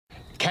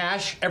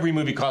cash, every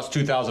movie costs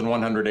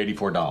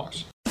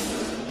 $2,184.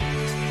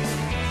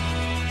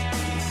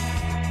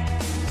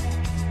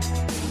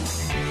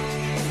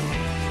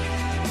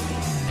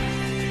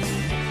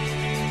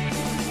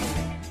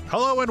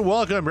 Hello and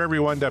welcome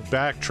everyone to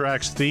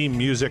Backtrack's theme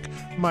music.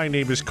 My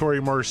name is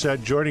Corey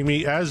Morissette. Joining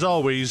me as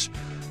always,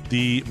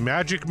 the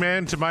magic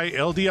man to my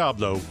El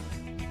Diablo,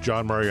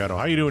 John Mariano.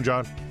 How you doing,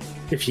 John?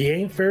 If you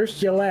ain't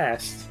first, you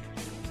last.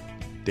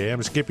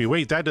 Damn, Skippy.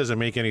 Wait, that doesn't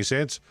make any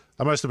sense.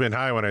 I must have been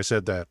high when I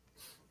said that.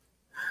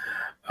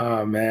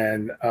 Oh,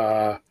 man.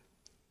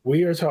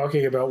 We are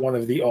talking about one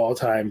of the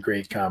all-time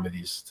great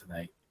comedies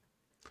tonight.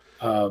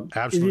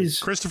 Absolutely.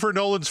 Christopher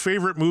Nolan's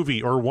favorite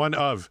movie, or one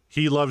of.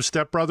 He loves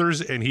Step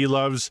Brothers, and he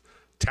loves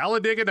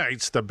Talladega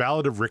Nights, the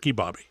Ballad of Ricky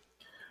Bobby.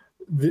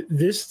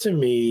 This, to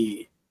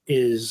me,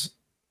 is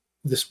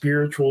the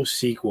spiritual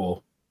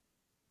sequel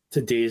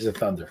to Days of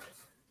Thunder.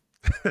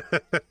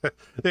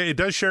 It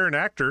does share an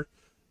actor.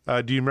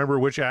 Do you remember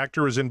which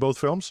actor was in both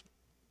films?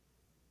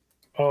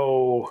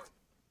 Oh,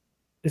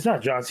 it's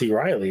not John C.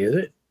 Reilly, is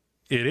it?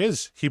 It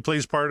is. He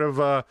plays part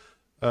of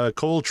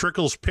Cole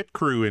Trickle's pit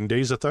crew in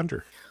Days of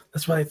Thunder.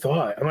 That's what I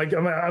thought.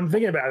 I'm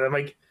thinking about it. I'm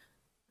like,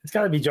 it's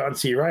got to be John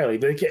C. Reilly,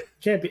 but it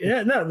can't be.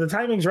 Yeah, no, the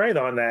timing's right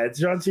on that. It's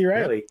John C.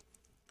 Reilly.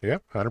 Yeah,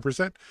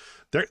 100%.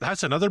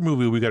 That's another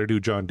movie we got to do,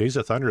 John. Days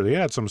of Thunder. They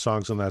had some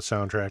songs on that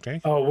soundtrack,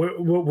 eh? Oh,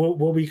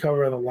 we'll be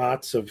covering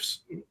lots of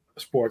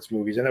sports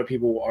movies. I know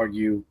people will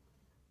argue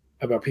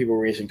about people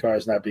racing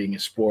cars not being a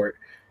sport.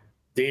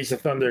 Days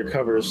of Thunder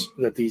covers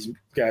that these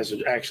guys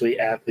are actually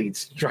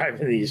athletes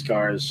driving these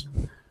cars.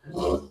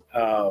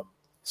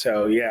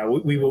 So yeah,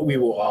 we will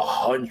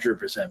 100% be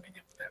doing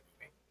that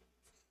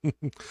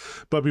movie.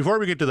 But before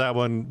we get to that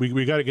one,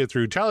 we got to get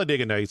through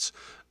Talladega Nights,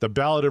 the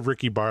Ballad of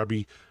Ricky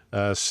Bobby,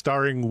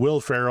 starring Will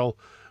Ferrell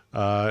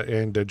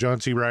and John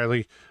C.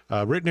 Reilly,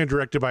 written and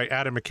directed by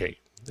Adam McKay.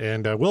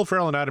 And Will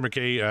Ferrell and Adam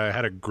McKay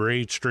had a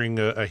great string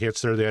of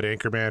hits there. They had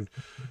Anchorman.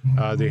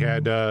 They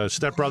had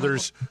Step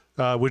Brothers,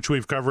 which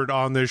we've covered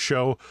on this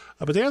show.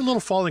 But they had a little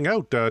falling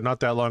out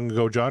not that long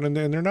ago, John, and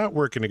they're not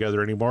working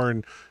together anymore.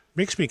 And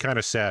makes me kind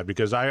of sad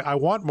because I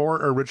want more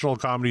original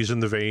comedies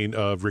in the vein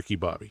of Ricky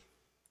Bobby.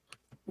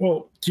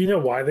 Well, do you know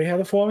why they had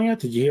a falling out?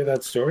 Did you hear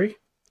that story?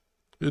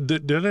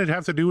 Did it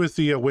have to do with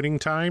the Winning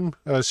Time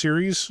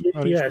series?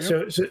 Yeah,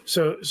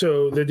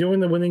 so they're doing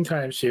the Winning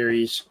Time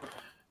series,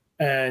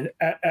 and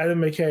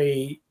Adam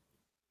McKay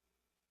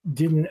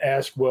didn't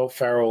ask Will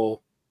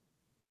Ferrell.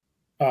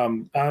 I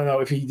don't know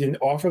if he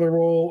didn't offer the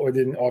role or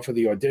didn't offer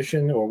the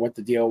audition or what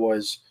the deal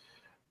was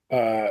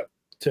to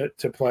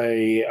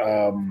play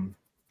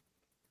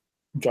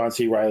John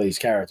C. Reilly's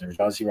character.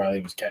 John C.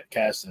 Reilly was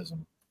cast as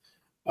him,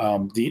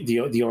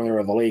 the owner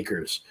of the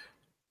Lakers.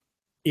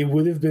 It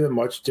would have been a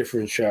much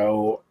different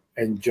show,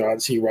 and John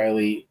C.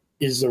 Reilly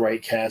is the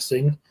right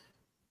casting.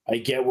 I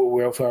get where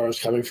Will Ferrell is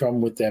coming from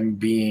with them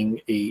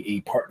being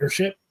a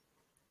partnership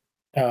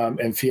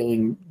and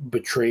feeling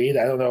betrayed.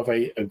 I don't know if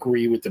I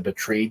agree with the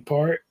betrayed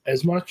part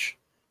as much.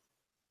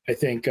 I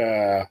think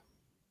I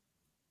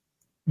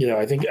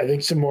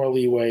think some more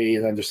leeway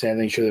and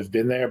understanding should have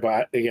been there.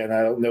 But again,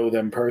 I don't know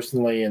them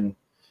personally and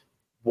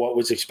what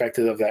was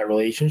expected of that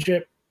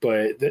relationship.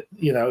 But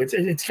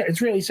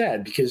it's really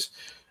sad because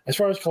as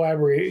far as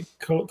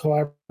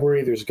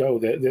collaborators go,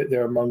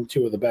 they're among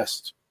two of the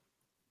best.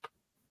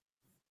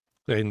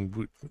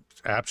 And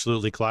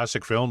absolutely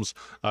classic films.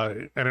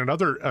 And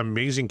another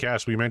amazing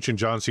cast. We mentioned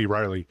John C.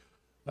 Reilly.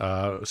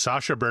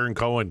 Sacha Baron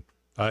Cohen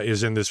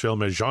is in this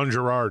film as Jean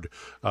Girard,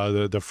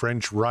 the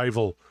French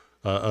rival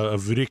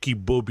of Ricky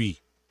Bobby.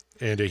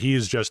 And he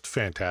is just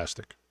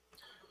fantastic.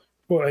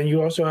 Well, and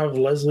you also have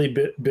Leslie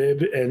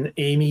Bibb and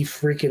Amy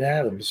freaking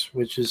Adams,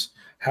 which is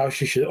how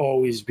she should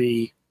always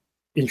be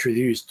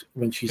introduced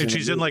when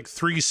she's in like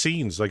 3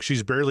 scenes. Like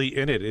she's barely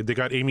in it. They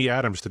got Amy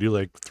Adams to do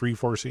like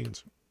 3-4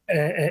 scenes.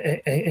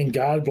 And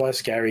God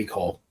bless Gary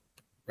Cole,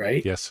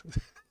 right? Yes.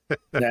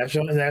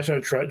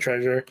 national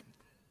treasure.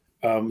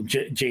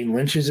 Jane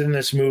Lynch is in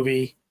this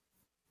movie.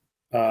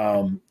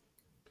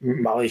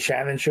 Molly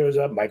Shannon shows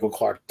up. Michael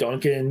Clark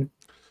Duncan.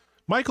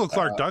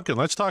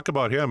 Let's talk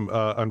about him.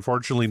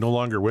 Unfortunately, no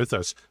longer with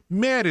us.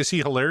 Man, is he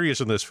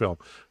hilarious in this film.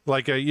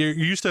 Like you're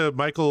used to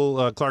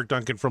Michael Clark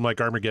Duncan from like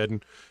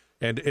Armageddon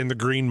and in The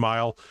Green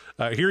Mile.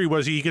 Here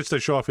he gets to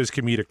show off his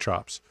comedic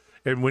chops.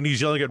 And when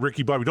he's yelling at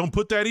Ricky Bobby, "Don't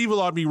put that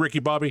evil on me, Ricky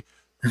Bobby,"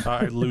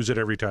 I lose it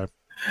every time.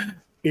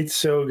 It's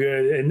so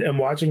good. And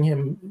watching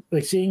him,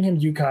 like seeing him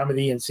do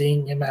comedy and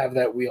seeing him have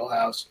that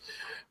wheelhouse,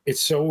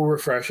 it's so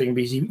refreshing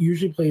because he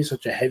usually plays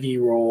such a heavy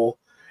role.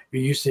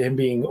 You're used to him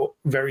being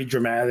very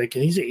dramatic,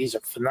 and he's a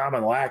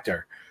phenomenal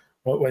actor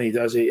when he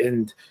does it,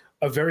 and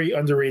a very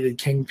underrated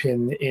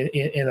kingpin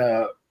in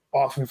a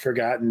often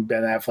forgotten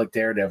Ben Affleck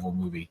Daredevil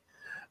movie.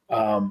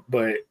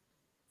 But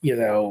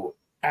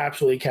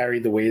absolutely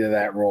carried the weight of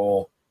that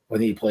role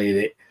when he played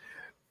it.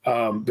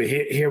 But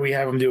here we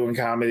have him doing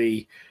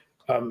comedy.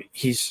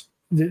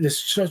 There's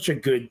such a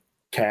good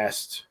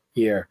cast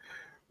here.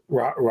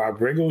 Rob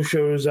Riggle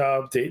shows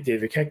up.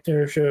 David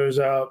Koechner shows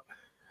up.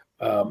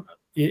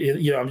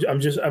 you know, I'm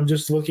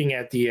just looking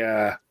at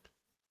the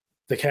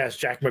cast.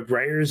 Jack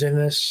McBrayer's in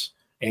this,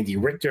 Andy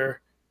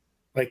Richter.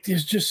 Like,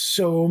 there's just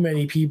so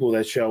many people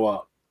that show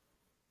up.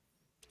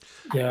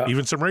 Yeah,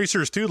 even some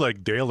racers too,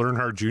 like Dale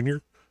Earnhardt Jr.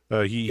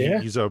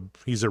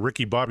 He's a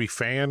Ricky Bobby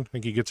fan. I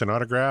think he gets an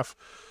autograph.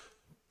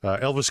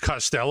 Elvis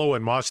Costello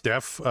and Mos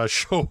Def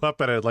show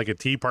up at a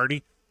tea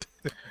party.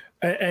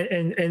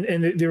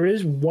 and there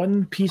is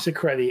one piece of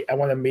credit I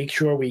want to make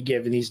sure we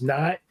give, and he's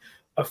not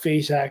a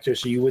face actor,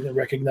 so you wouldn't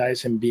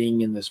recognize him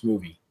being in this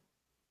movie.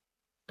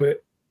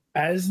 But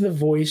as the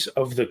voice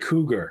of the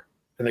Cougar,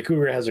 and the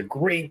Cougar has a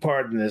great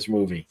part in this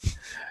movie,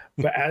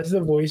 but as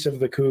the voice of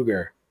the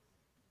Cougar,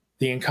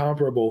 the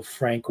incomparable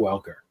Frank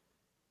Welker.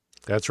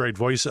 That's right,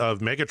 voice of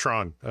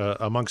Megatron,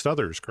 amongst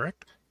others,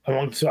 correct?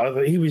 Amongst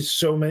other, he was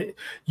so many.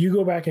 You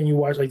go back and you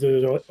watch like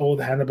those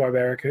old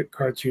Hanna-Barbera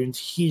cartoons.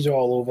 He's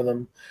all over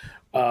them.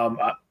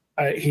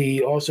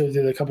 He also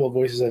did a couple of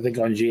voices, I think,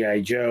 on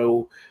G.I.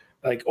 Joe,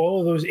 like all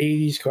of those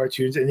 '80s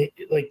cartoons, and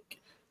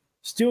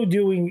still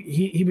doing.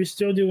 He was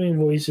still doing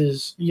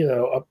voices, you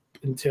know, up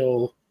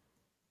until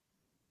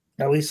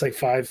at least like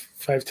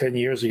 10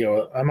 years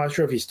ago. I'm not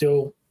sure if he's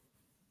still.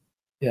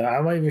 You know,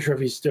 I'm not even sure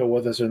if he's still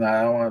with us or not.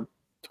 I don't want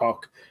to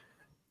talk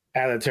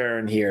out of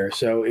turn here.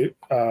 So,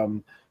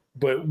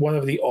 but one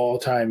of the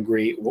all-time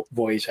great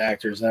voice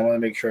actors, and I want to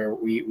make sure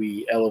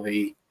we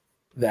elevate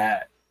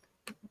that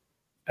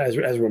as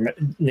we're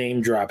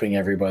name dropping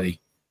everybody.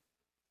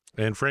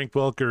 And Frank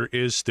Welker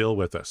is still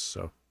with us.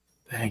 So,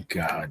 thank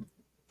God.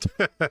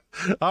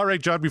 All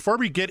right, John, before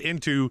we get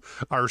into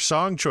our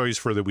song choice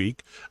for the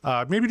week,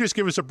 maybe just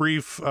give us a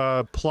brief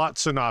plot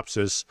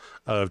synopsis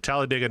of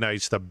Talladega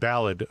Nights, the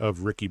Ballad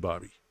of Ricky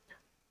Bobby.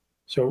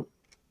 So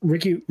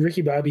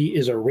Ricky Bobby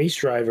is a race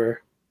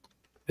driver,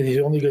 and he's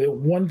only good at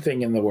one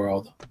thing in the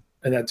world,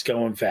 and that's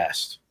going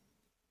fast.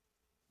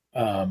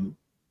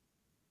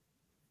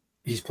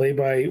 He's played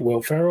by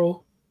Will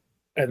Ferrell,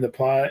 and the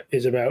plot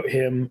is about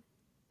him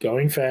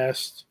going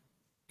fast,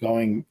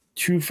 going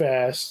too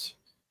fast,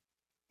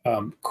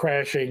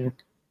 crashing,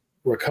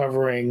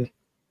 recovering,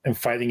 and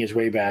fighting his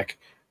way back.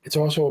 It's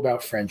also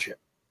about friendship.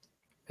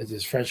 It's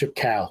his friendship,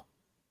 Cal.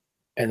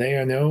 And they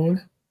are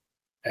known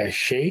as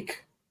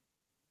Shake.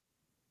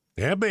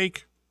 Yeah,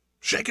 bake.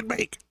 Shake and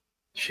bake.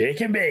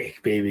 Shake and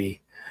bake,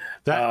 baby.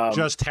 That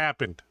just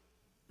happened.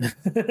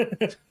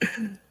 I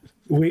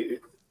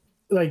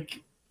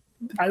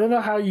don't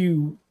know how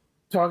you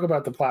talk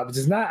about the plot, but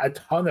there's not a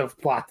ton of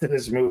plot to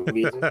this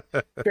movie. It's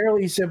a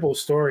fairly simple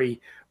story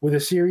with a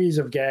series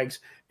of gags,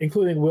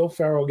 including Will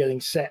Ferrell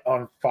getting set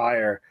on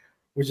fire,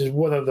 which is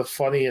one of the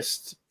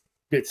funniest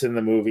bits in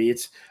the movie.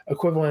 It's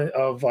equivalent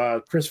of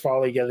Chris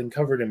Farley getting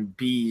covered in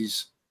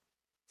bees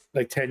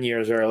like 10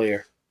 years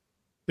earlier.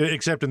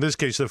 Except in this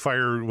case, the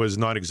fire was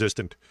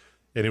non-existent.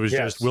 And it was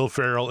just Will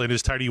Ferrell in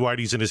his tidy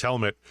whities and his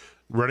helmet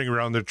running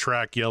around the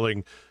track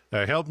yelling,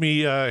 help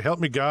me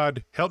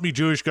God, help me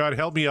Jewish God,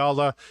 help me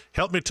Allah,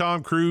 help me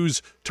Tom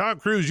Cruise. Tom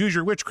Cruise, use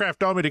your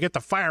witchcraft on me to get the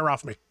fire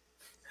off me.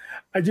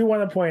 I do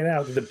want to point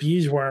out that the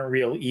bees weren't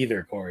real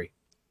either, Corey.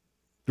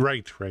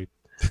 Right.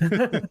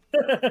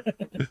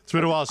 It's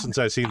been a while since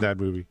I've seen that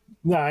movie.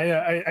 No,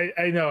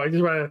 I know. I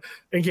just want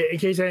to, in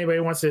case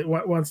anybody wants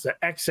to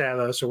X at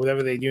us or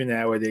whatever they do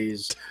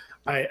nowadays,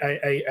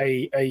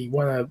 I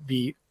want to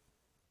be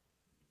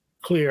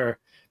clear.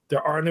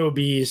 There are no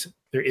bees.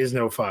 There is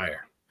no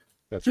fire.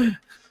 That's right.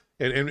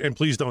 And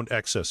please don't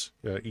X us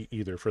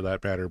either, for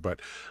that matter.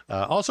 But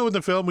also in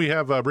the film, we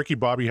have Ricky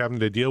Bobby having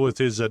to deal with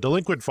his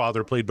delinquent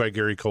father, played by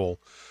Gary Cole,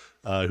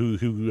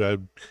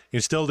 who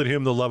instilled in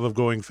him the love of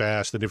going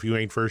fast. And if you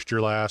ain't first, you're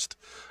last.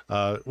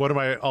 One of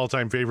my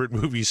all-time favorite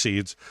movie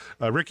scenes,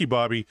 Ricky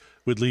Bobby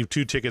would leave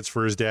 2 tickets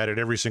for his dad at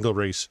every single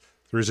race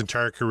through his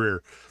entire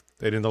career.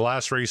 And in the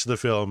last race of the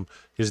film,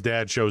 his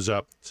dad shows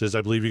up, says,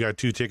 I believe you got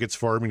 2 tickets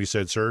for him. And he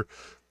said, sir,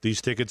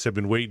 these tickets have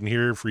been waiting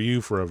here for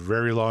you for a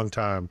very long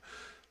time.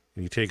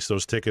 And he takes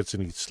those tickets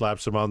and he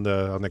slaps them on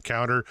the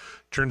counter,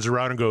 turns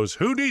around and goes,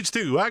 who needs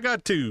 2? I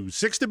got 2,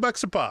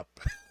 $60 a pop.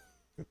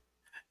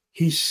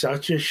 He's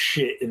such a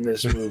shit in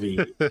this movie.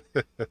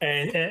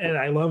 and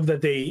I love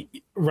that they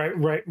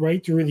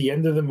right through the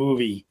end of the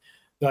movie,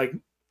 like,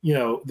 you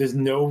know, there's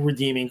no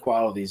redeeming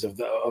qualities of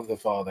the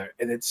father,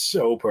 and it's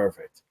so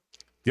perfect.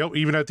 Yep,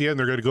 even at the end,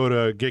 they're going to go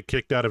to get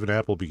kicked out of an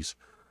Applebee's.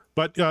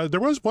 But there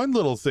was one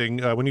little thing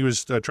when he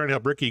was trying to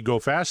help Ricky go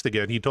fast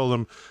again. He told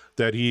him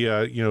that he,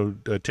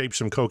 taped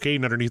some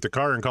cocaine underneath the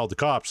car and called the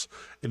cops,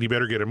 and he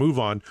better get a move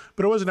on.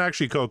 But it wasn't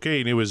actually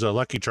cocaine; it was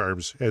Lucky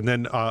Charms. And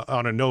then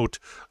on a note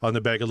on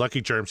the bag of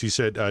Lucky Charms, he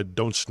said,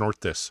 "Don't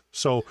snort this."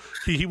 So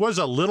he was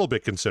a little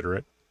bit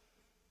considerate.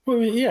 Well,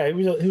 yeah, he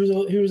was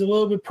a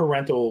little bit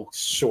parental,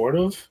 sort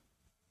of.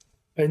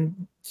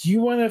 And do you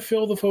want to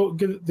fill the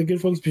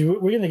good folks? We're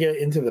going to get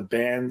into the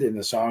band and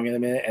the song in a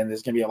minute, and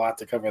there's going to be a lot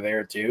to cover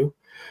there too.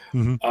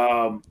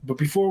 Mm-hmm. But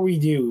before we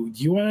do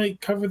you want to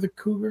cover the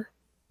Cougar?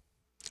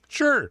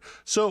 Sure.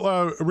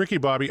 So Ricky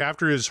Bobby,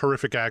 after his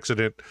horrific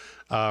accident,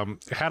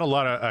 had a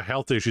lot of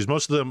health issues,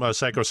 most of them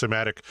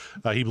psychosomatic.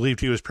 He believed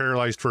he was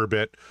paralyzed for a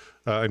bit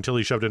until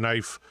he shoved a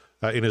knife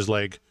in his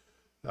leg,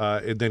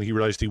 and then he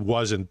realized he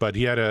wasn't. But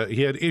he had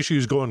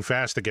issues going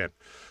fast again.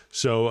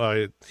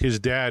 So his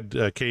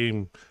dad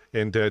came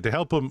and to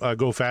help him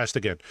go fast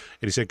again.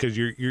 And he said, because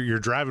you're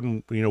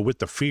driving, with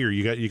the fear,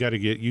 you got to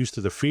get used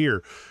to the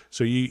fear.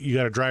 So you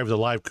got to drive the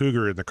live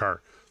cougar in the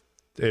car.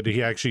 And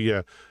he actually,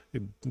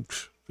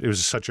 it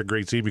was such a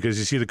great scene because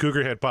you see the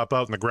cougar head pop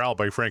out in the growl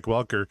by Frank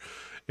Welker,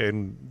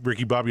 and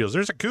Ricky Bobby goes,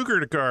 "There's a cougar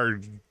in the car."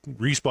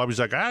 Reese Bobby's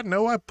like,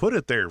 "No, I put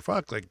it there.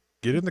 Fuck, like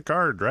get in the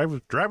car, drive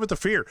with the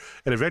fear."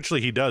 And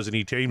eventually he does, and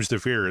he tames the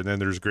fear. And then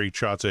there's great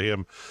shots of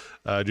him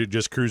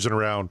just cruising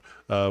around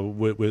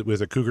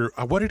with a cougar.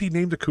 What did he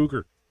name the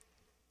cougar?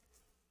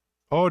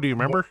 Oh, do you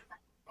remember?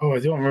 Oh, I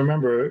don't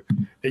remember.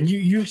 And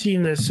you've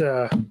seen this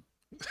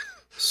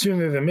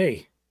sooner than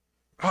me.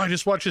 Oh, I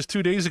just watched this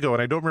 2 days ago,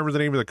 and I don't remember the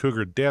name of the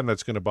cougar. Damn,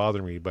 that's going to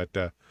bother me. But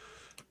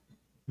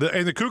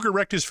the cougar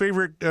wrecked his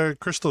favorite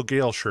Crystal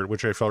Gale shirt,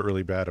 which I felt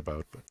really bad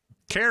about. But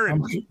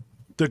Karen,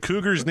 the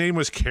cougar's name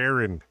was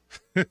Karen.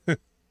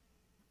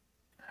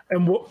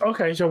 And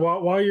okay, so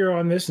while you're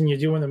on this and you're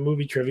doing the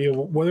movie trivia,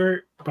 what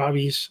are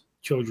Bobby's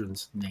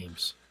children's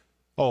names?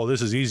 Oh,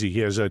 this is easy. He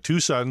has 2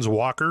 sons,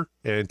 Walker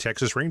and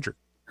Texas Ranger.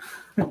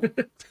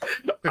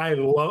 I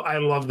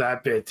love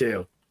that bit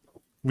too.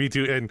 Me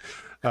too. And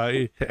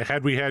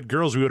had we had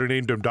girls, we would have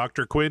named them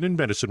Dr. Quinn and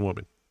Medicine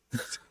Woman.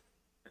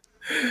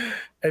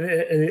 and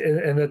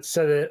it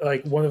said it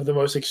like one of the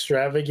most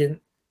extravagant,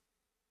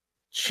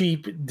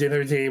 cheap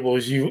dinner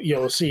tables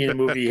you'll see in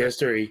movie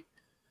history.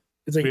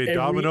 It's like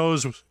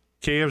Domino's,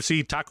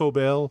 KFC, Taco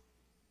Bell.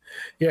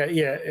 Yeah.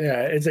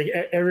 It's like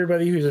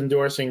everybody who's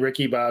endorsing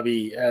Ricky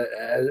Bobby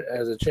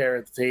as a chair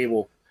at the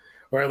table,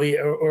 or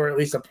at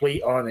least a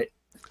plate on it.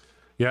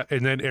 Yeah,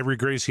 and then every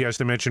grace he has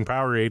to mention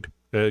Powerade.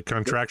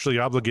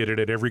 Contractually obligated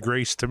at every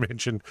grace to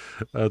mention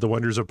the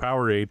wonders of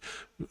Powerade.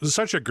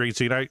 Such a great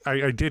scene.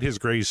 I did his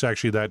grace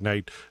actually that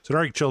night. Said,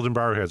 "All right, children,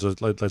 bow our heads.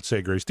 Let's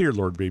say grace. Dear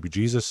Lord, baby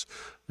Jesus,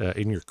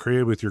 in your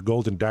crib with your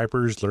golden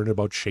diapers, learn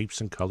about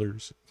shapes and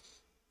colors."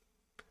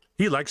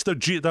 He likes the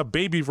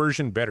baby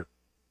version better.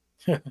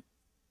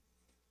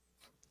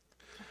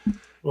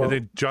 Well, and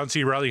then John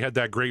C. Reilly had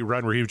that great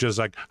run where he was just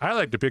like, "I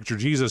like to picture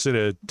Jesus in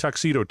a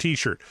tuxedo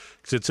T-shirt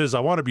because it says I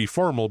want to be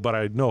formal, but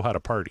I know how to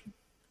party."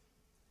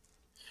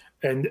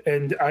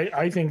 And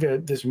I think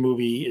that this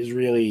movie is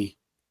really,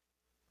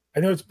 I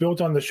know it's built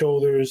on the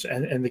shoulders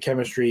and the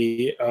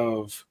chemistry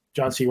of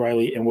John C.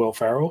 Reilly and Will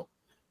Ferrell,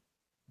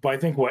 but I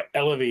think what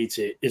elevates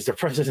it is the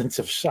presence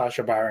of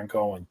Sacha Baron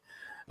Cohen.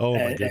 Oh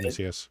my goodness,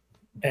 yes.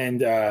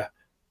 And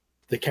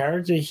the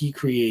character he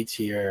creates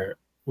here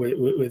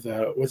with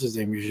what's his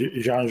name,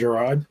 Jean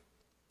Girard.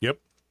 Yep.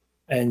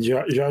 And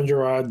Jean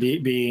Girard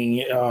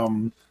being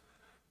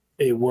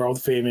a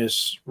world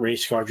famous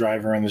race car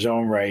driver in his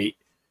own right,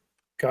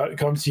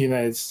 comes to the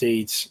United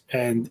States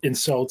and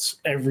insults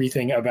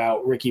everything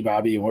about Ricky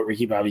Bobby and what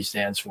Ricky Bobby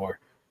stands for,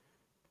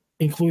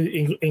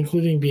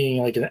 including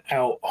being like an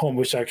out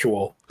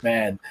homosexual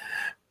man,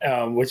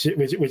 which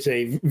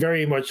they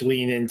very much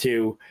lean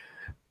into,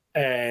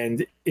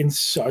 and in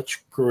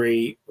such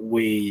great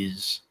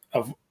ways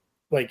of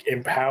like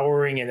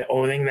empowering and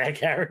owning that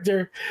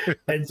character,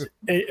 and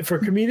for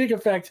comedic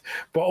effect,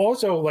 but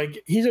also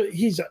like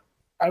he's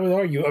I would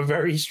argue a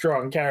very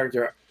strong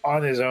character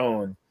on his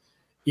own,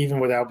 even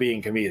without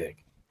being comedic.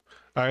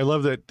 I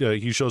love that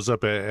he shows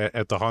up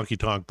at the honky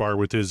tonk bar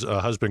with his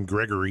husband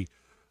Gregory,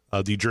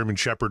 the German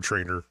Shepherd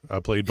trainer,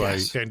 played by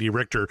Andy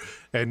Richter,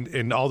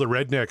 and all the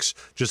rednecks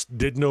just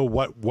didn't know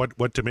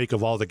what to make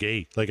of all the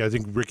gay. Like I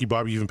think Ricky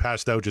Bobby even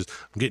passed out, just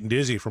I'm getting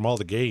dizzy from all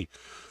the gay.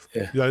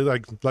 Yeah.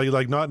 Like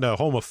not in a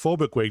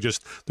homophobic way.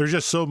 Just there's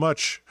just so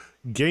much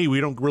gay. We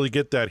don't really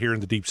get that here in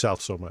the Deep South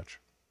so much.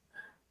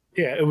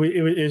 Yeah, it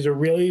was a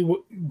really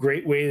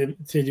great way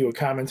to do a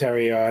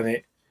commentary on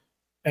it.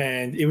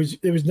 And it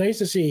was nice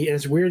to see, and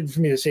it's weird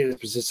for me to say this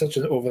because it's such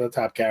an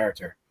over-the-top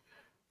character,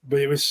 but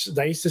it was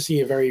nice to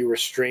see a very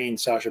restrained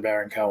Sacha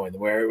Baron Cohen,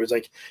 where it was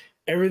like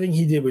everything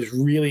he did was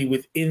really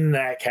within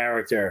that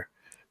character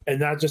and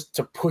not just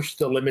to push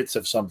the limits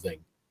of something.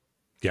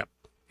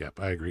 Yep,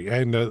 I agree.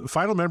 And the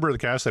final member of the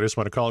cast, I just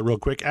want to call it real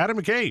quick,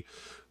 Adam McKay,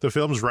 the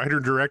film's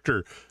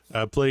writer-director,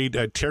 played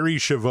Terry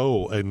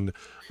Chavot, and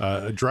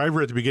a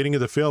driver at the beginning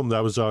of the film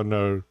that was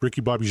on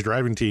Ricky Bobby's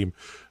driving team,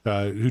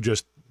 who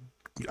just,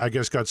 I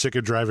guess, got sick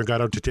of driving,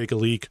 got out to take a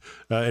leak,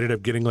 ended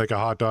up getting like a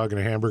hot dog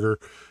and a hamburger,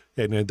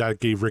 and then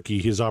that gave Ricky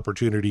his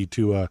opportunity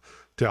to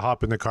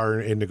hop in the car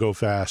and to go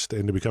fast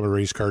and to become a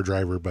race car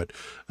driver. But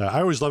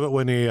I always love it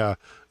when a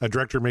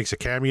director makes a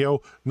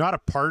cameo, not a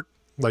part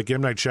like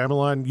M. Night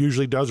Shyamalan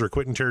usually does or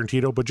Quentin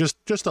Tarantino, but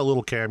just a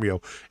little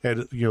cameo.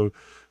 And,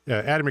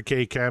 Adam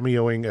McKay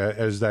cameoing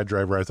as that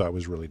driver, I thought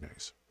was really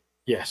nice.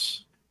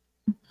 Yes.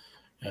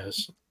 You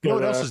know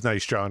what else is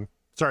nice, John?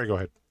 Sorry, go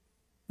ahead.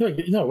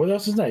 No, what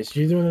else is nice?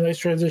 You're doing a nice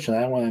transition.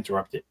 I don't want to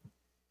interrupt it.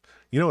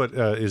 You know what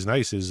is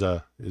nice is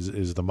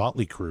the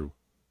Motley Crue.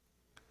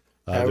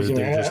 They're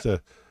just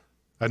a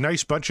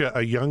nice bunch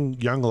of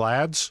young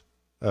lads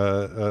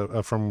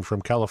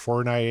from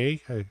California.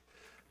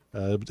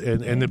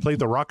 and they played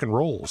the rock and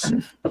rolls.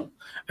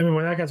 I mean,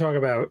 we're not going to talk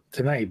about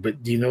tonight,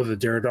 but do you know the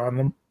dirt on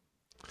them?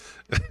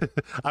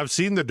 I've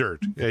seen the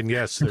dirt, and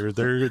yes,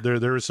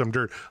 there is some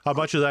dirt. How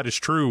much of that is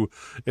true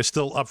is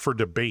still up for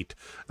debate.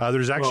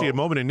 There's actually a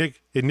moment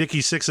in Nikki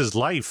Sixx's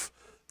life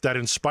that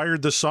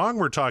inspired the song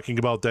we're talking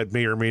about that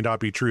may or may not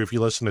be true if you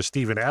listen to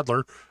Steven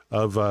Adler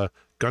of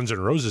Guns N'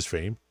 Roses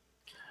fame.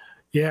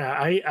 Yeah,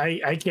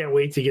 I can't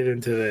wait to get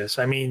into this.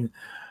 I mean,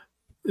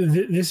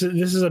 this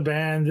is a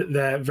band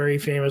that very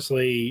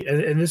famously,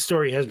 and this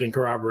story has been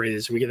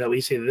corroborated, so we can at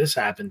least say that this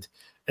happened,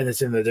 and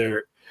it's in the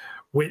dirt.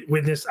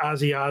 Witnessed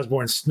Ozzy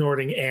Osbourne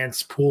snorting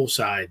ants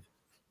poolside.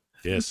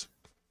 Yes.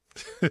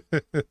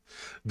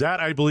 That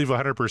I believe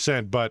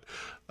 100%, but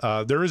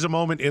there is a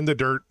moment in the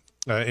dirt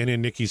and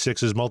in Nikki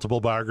Sixx's multiple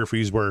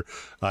biographies where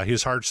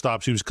his heart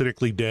stops. He was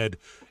clinically dead,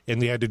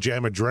 and they had to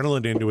jam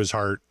adrenaline into his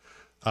heart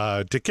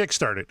to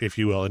kickstart it, if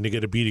you will, and to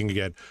get a beating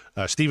again.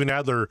 Steven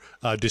Adler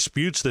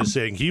disputes this,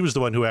 saying he was the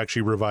one who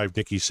actually revived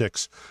Nikki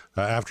Sixx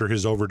after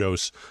his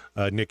overdose.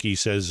 Nikki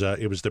says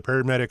it was the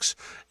paramedics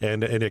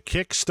and a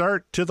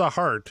kickstart to the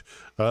heart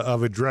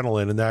of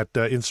adrenaline, and that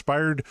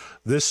inspired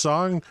this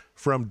song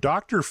from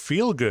Dr.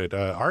 Feelgood,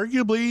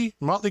 arguably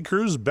Motley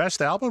Crue's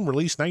best album,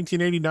 released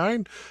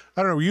 1989.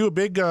 I don't know, were you a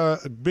big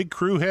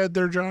Crue head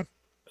there, John?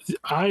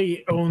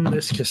 I own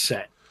this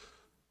cassette.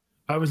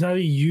 I was not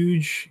a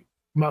huge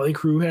Motley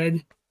Crue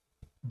head,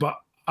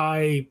 but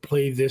I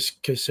played this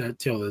cassette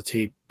till the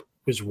tape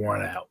was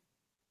worn out.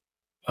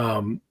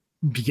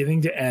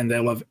 Beginning to end, I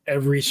love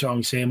every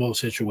song. Same Old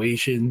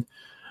Situation,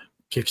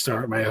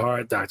 Kickstart My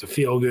Heart, Dr.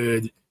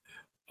 Feelgood,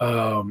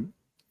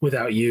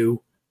 Without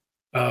You.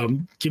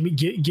 Give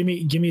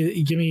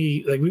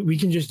me. Like we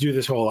can just do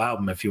this whole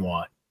album if you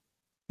want.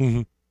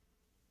 Mm-hmm.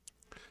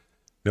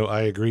 No,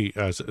 I agree.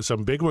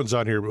 Some big ones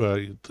on here.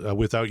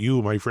 Without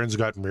You, my friends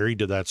got married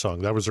to that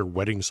song. That was their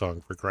wedding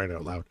song, for crying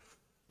out loud.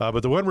 But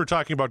the one we're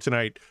talking about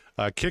tonight,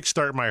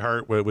 Kickstart My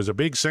Heart, was a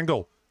big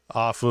single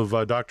off of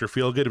Dr.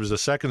 Feelgood. It was the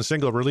second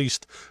single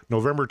released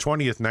November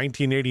 20th,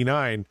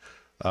 1989,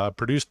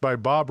 produced by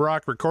Bob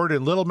Rock, recorded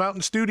in Little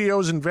Mountain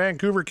Studios in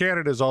Vancouver,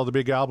 Canada, as all the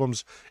big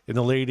albums in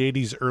the late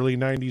 80s, early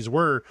 90s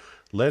were.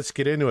 Let's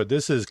get into it.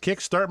 This is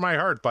Kickstart My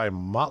Heart by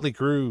Motley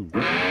Crue.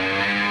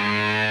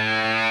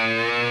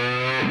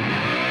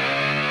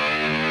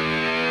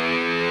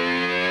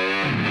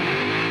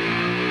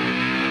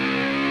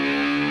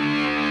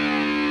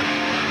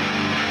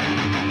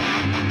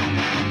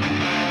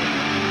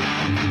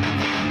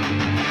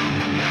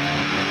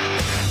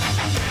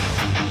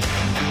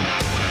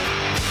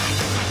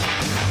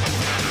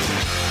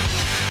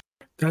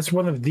 That's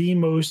one of the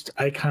most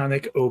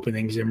iconic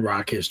openings in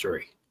rock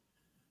history.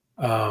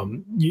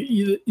 The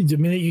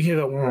minute you hear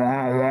the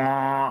wah,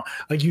 wah,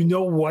 like you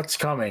know what's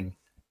coming,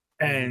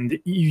 and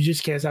you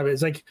just can't stop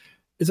it.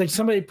 It's like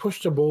somebody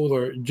pushed a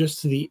boulder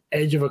just to the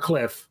edge of a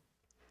cliff,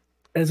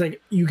 and it's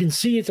like you can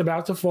see it's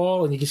about to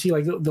fall, and you can see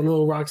like the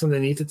little rocks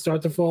underneath it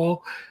start to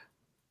fall,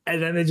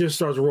 and then it just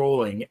starts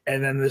rolling,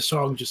 and then the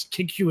song just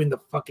kicks you in the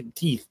fucking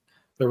teeth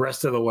the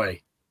rest of the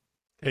way.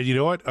 And you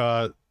know what?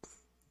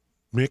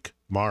 Mick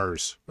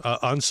Mars,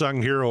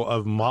 unsung hero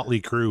of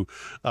Motley Crue,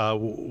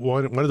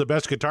 one of the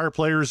best guitar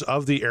players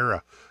of the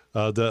era,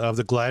 of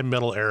the glam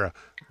metal era.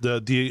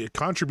 The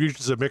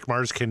contributions of Mick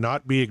Mars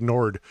cannot be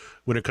ignored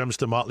when it comes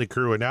to Motley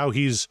Crue, and now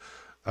he's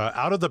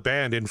out of the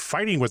band and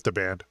fighting with the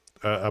band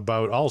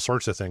about all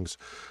sorts of things.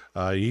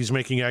 He's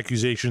making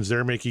accusations,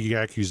 they're making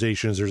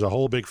accusations. There's a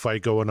whole big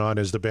fight going on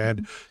as the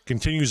band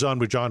continues on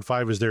with John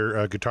Five as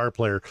their guitar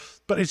player,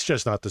 but it's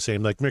just not the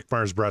same. Like, Mick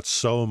Mars brought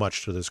so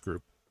much to this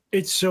group.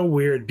 It's so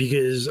weird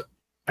because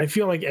I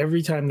feel like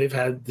every time they've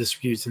had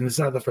disputes, and it's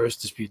not the first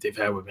dispute they've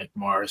had with Mick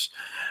Mars,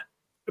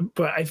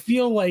 but I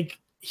feel like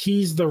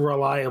he's the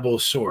reliable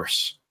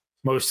source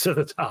most of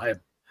the time.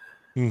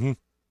 Mm-hmm.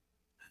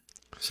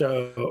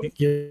 So,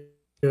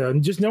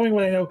 just knowing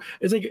what I know,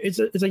 it's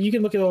like you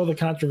can look at all the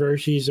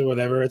controversies or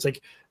whatever. It's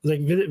like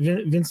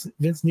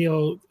Vince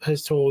Neil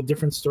has told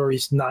different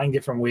stories 9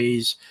 different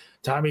ways.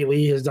 Tommy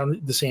Lee has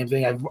done the same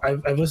thing.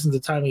 I've listened to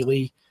Tommy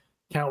Lee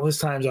countless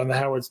times on the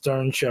Howard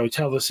Stern show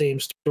tell the same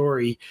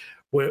story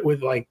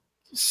with like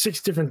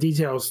 6 different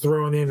details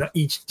thrown in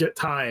each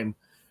time,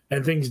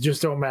 and things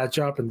just don't match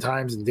up, and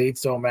times and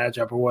dates don't match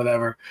up or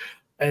whatever.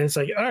 And it's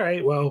like, all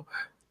right, well,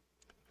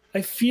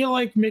 I feel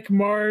like Mick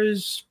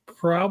Mars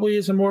probably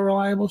is a more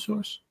reliable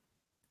source.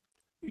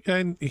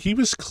 And he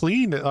was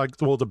clean.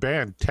 The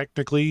band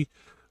technically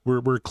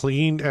were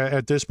clean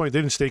at this point. They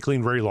didn't stay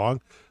clean very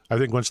long. I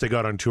think once they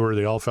got on tour,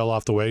 they all fell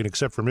off the wagon,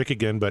 except for Mick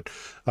again. But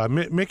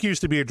Mick used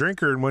to be a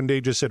drinker, and one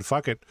day just said,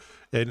 fuck it,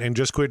 and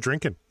just quit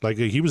drinking. Like,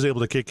 he was able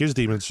to kick his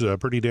demons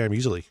pretty damn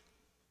easily.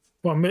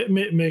 Well,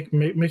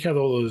 Mick had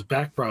all those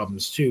back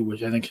problems, too,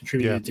 which I think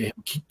contributed to him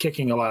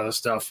kicking a lot of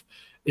stuff.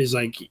 Is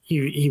like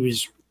he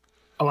was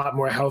a lot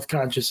more health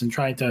conscious and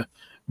trying to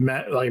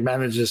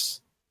manage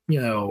this,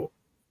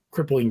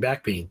 crippling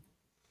back pain.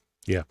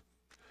 Yeah.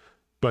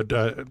 But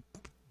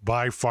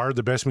by far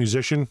the best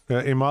musician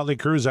in Motley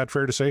Crue, is that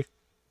fair to say?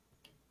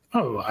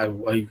 Oh,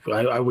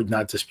 I would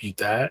not dispute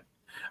that.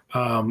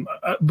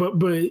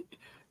 But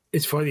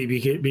it's funny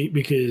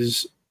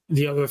because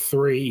the other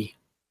three,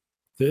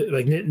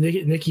 like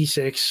Nikki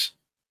Sixx,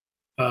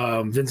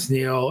 Vince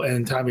Neil,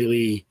 and Tommy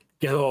Lee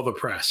get all the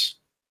press.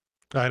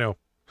 I know.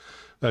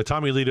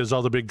 Tommy Lee does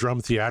all the big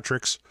drum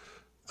theatrics,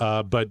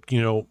 but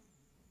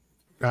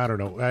I don't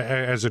know.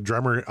 As a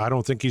drummer, I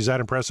don't think he's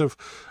that impressive.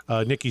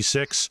 Nikki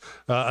Sixx,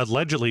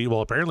 allegedly,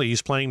 well, apparently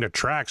he's playing the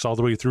tracks all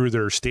the way through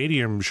their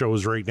stadium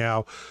shows right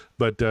now.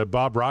 But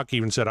Bob Rock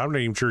even said, I'm not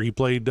even sure he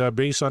played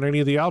bass on any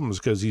of the albums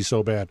because he's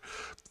so bad.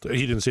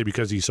 He didn't say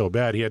because he's so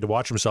bad. He had to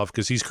watch himself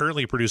because he's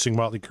currently producing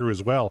Motley Crue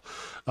as well.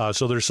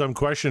 So there's some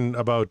question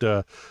about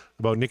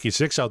Nikki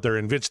Sixx out there.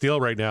 And Vince Neil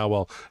right now,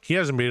 well, he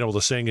hasn't been able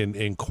to sing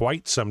in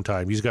quite some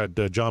time. He's got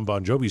John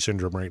Bon Jovi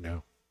syndrome right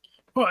now.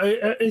 Well,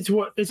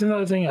 it's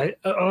another thing. A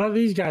lot of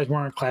these guys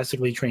weren't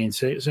classically trained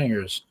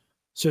singers,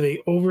 so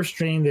they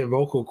overstrained their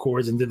vocal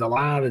cords and did a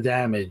lot of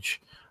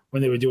damage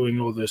when they were doing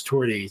all those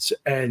tour dates,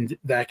 and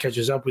that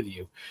catches up with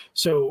you.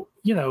 So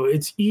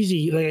it's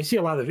easy. Like I see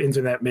a lot of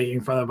internet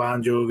making fun of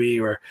Bon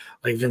Jovi or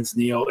like Vince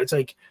Neil. It's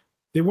like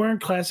they weren't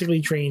classically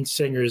trained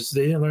singers.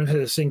 They didn't learn how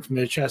to sing from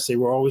their chest. They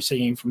were always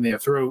singing from their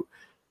throat,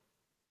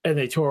 and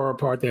they tore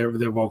apart their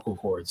vocal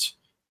cords.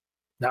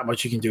 Not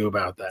much you can do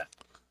about that.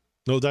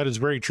 No, that is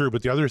very true.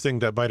 But the other thing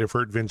that might have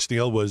hurt Vince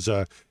Neil was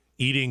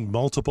eating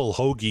multiple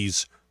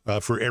hoagies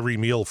for every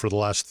meal for the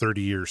last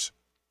 30 years.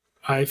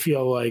 I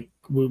feel like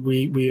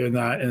we are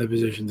not in a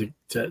position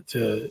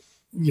to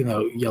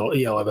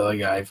yell at a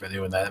guy for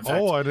doing that. In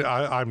fact,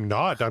 I'm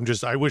not.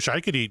 I wish I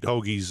could eat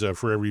hoagies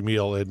for every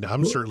meal, and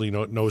I'm certainly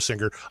no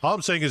singer. All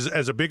I'm saying is,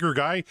 as a bigger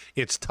guy,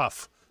 it's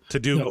tough to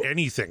do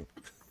anything.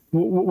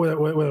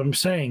 What I'm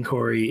saying,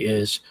 Corey,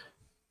 is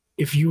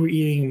if you were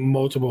eating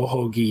multiple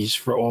hoagies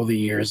for all the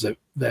years that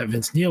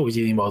Vince Neil was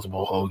eating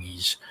multiple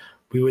hoagies,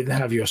 we wouldn't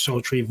have your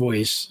sultry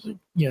voice,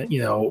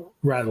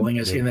 rattling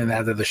us in and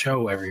out of the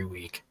show every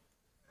week.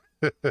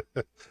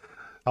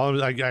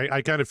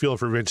 I kind of feel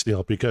for Vince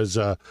Neil because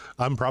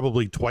I'm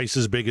probably twice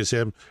as big as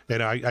him,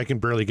 and I can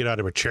barely get out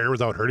of a chair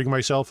without hurting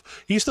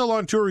myself. He's still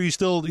on tour. He's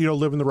still,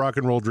 living the rock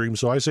and roll dream,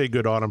 so I say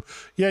good on him.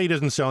 Yeah, he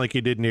doesn't sound like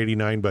he did in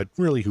 '89, but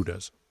really, who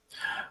does?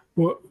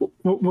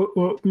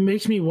 What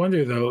makes me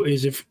wonder, though,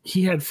 is if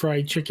he had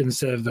fried chicken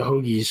instead of the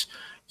hoagies,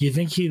 you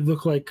think he'd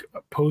look like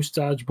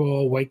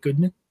post-dodgeball White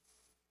Goodman?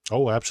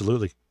 Oh,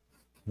 absolutely.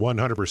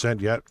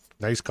 100%. Yeah.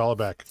 Nice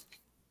callback.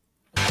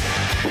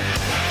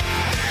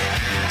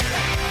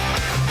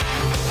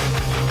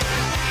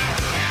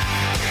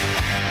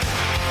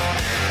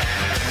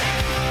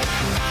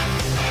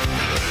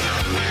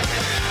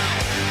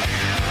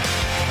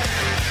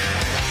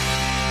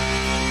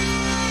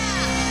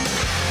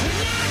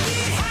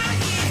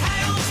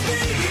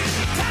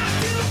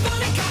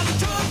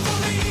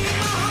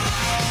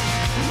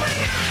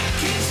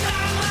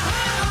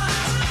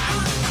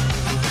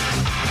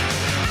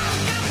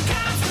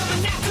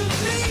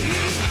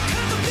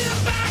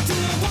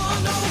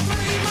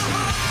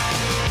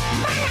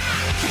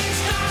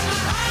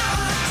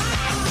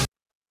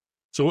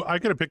 So I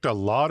could have picked a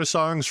lot of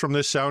songs from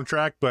this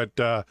soundtrack, but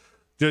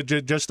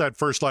just that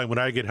first line, when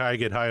I get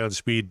high on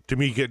speed, to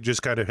me,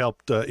 just kind of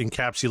helped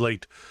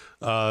encapsulate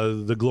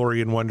the glory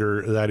and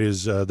wonder that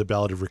is the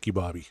Ballad of Ricky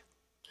Bobby.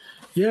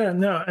 Yeah,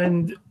 no,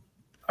 and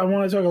I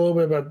want to talk a little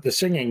bit about the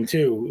singing,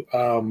 too.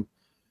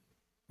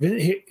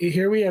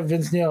 Here we have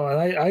Vince Neil,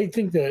 and I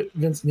think that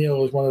Vince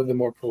Neil is one of the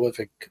more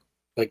prolific,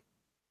 like,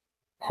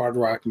 hard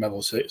rock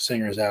metal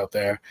singers out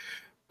there.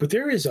 But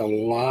there is a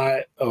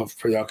lot of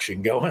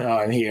production going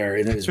on here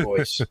in his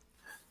voice.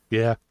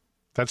 Yeah,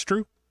 that's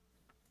true.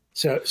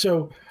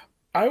 So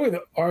I would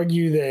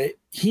argue that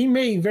he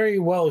may very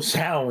well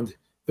sound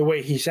the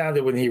way he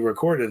sounded when he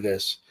recorded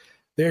this.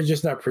 They're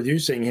just not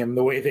producing him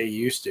the way they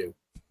used to.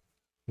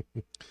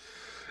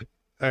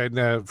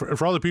 And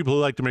for all the people who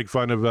like to make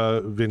fun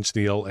of Vince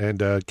Neil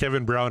and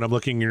Kevin Brown, I'm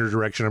looking in your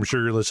direction. I'm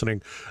sure you're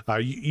listening.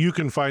 You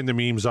can find the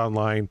memes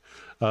online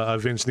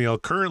of Vince Neil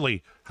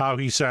currently, how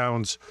he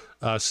sounds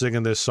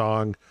singing this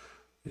song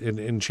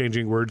and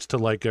changing words to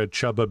like a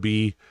Chubba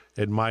B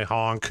and My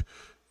Honk.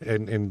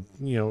 And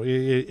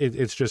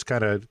it's just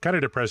kind of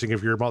depressing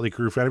if you're a Motley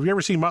Crue fan. Have you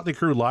ever seen Motley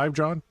Crue live,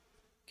 John?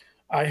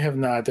 I have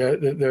not.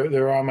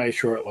 They're on my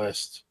short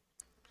list.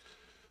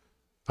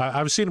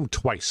 I've seen them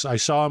twice. I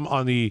saw them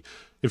on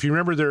if you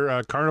remember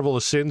their Carnival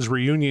of Sins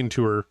reunion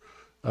tour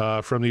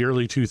from the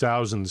early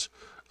 2000s.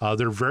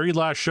 Their very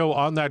last show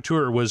on that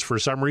tour was, for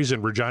some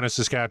reason, Regina,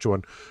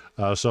 Saskatchewan.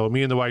 So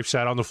me and the wife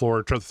sat on the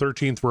floor,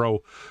 13th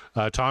row.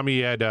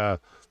 Tommy had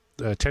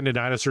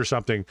tendinitis or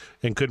something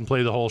and couldn't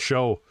play the whole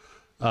show.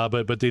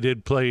 But they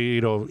did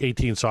play,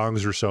 18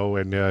 songs or so,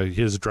 and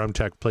his drum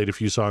tech played a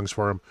few songs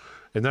for him.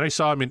 And then I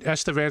saw him in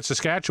Estevan,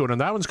 Saskatchewan,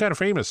 and that one's kind of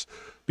famous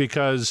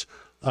because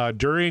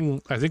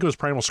during, I think it was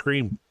Primal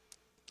Scream,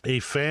 a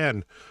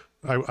fan,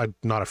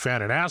 not a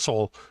fan, an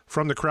asshole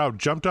from the crowd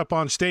jumped up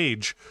on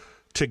stage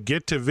to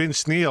get to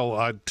Vince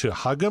Neil to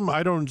hug him.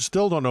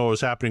 Still don't know what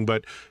was happening,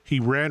 but he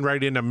ran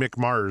right into Mick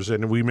Mars,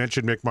 and we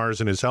mentioned Mick Mars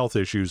and his health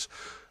issues.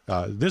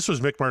 This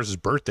was Mick Mars's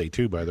birthday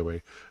too, by the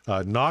way.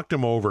 Knocked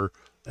him over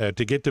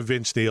to get to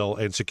Vince Neil,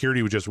 and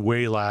security was just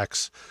way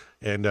lax.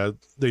 And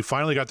they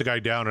finally got the guy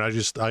down,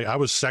 and I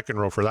was second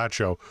row for that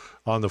show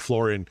on the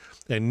floor, and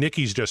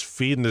Nikki's just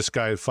feeding this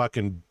guy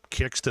fucking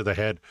kicks to the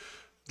head.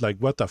 Like,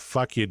 what the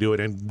fuck you doing?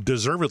 And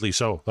deservedly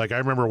so. Like, I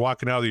remember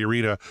walking out of the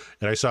arena,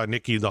 and I saw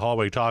Nikki in the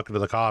hallway talking to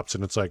the cops,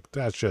 and it's like,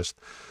 that's just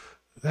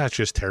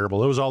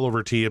terrible. It was all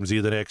over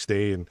TMZ the next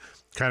day, and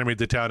kind of made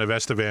the town of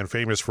Estevan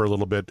famous for a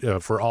little bit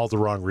for all the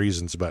wrong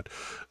reasons. But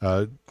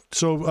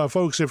so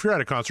folks, if you're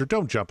at a concert,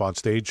 don't jump on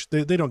stage.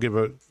 They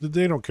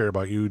don't care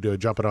about you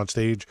jumping on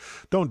stage.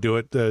 Don't do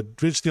it.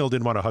 Vince Neil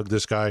didn't want to hug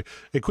this guy.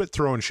 And quit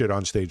throwing shit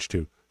on stage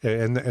too.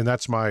 And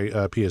that's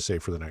my PSA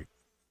for the night.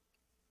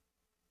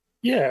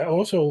 Yeah.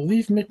 Also,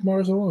 leave Mick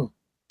Mars alone.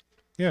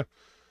 Yeah.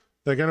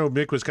 Like, I know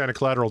Mick was kind of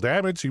collateral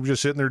damage. He was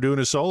just sitting there doing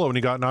his solo, and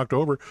he got knocked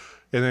over.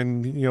 And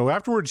then,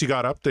 afterwards he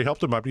got up. They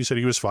helped him up. He said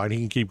he was fine. He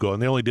can keep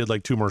going. They only did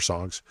like 2 more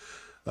songs.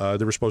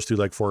 They were supposed to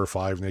do like 4 or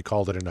 5, and they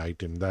called it a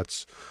night. And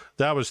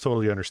that was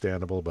totally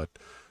understandable. But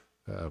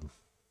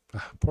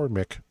poor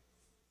Mick.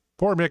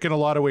 Poor Mick in a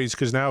lot of ways,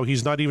 because now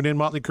he's not even in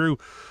Motley Crue.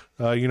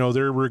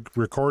 They're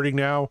recording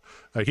now.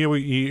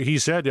 He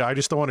said, I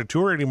just don't want to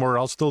tour anymore.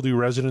 I'll still do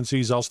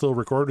residencies. I'll still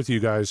record with you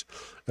guys.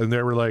 And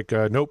they were like,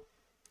 nope.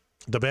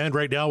 The band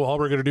right now, all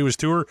we're going to do is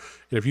tour.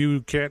 If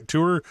you can't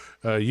tour,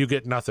 you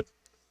get nothing.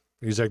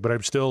 He's like, but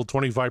I'm still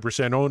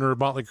 25% owner of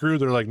Motley Crue.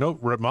 They're like,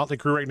 nope, Motley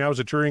Crue right now is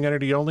a touring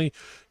entity only.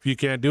 If you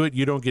can't do it,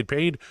 you don't get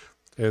paid.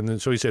 And then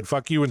so he said,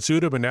 fuck you, and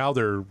sued him. And now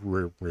they're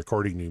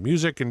recording new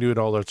music and doing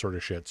all that sort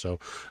of shit. So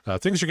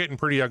things are getting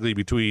pretty ugly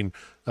between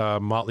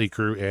Motley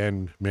Crue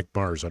and Mick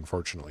Mars,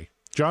 unfortunately.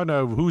 John,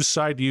 whose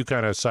side do you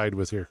kind of side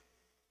with here?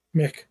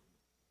 Mick.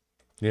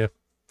 Yeah.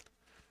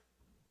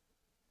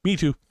 Me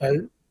too.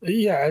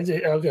 Yeah,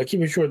 I'll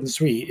keep it short and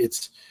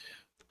sweet.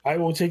 I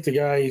will take the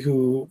guy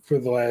who, for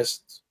the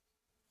last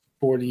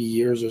 40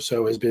 years or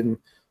so, has been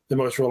the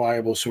most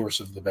reliable source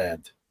of the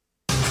band.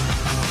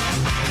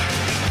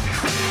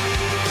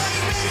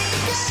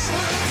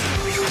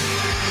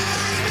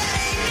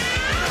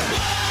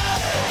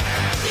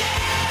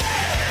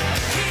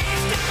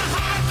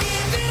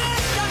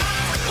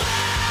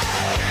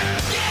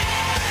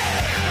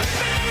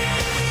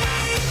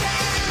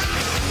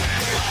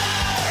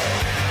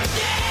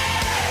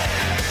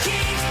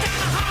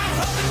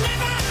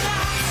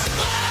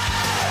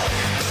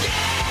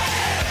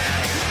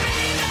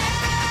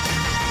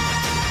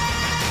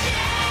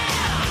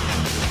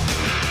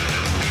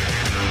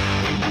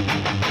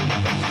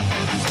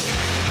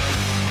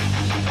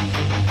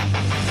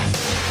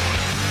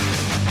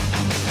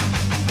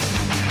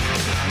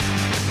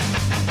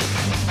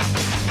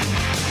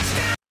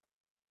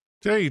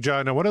 Hey,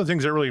 John, one of the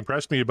things that really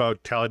impressed me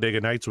about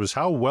Talladega Nights was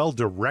how well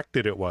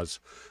directed it was.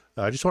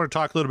 I just want to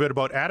talk a little bit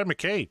about Adam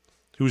McKay,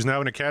 who's now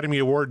an Academy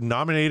Award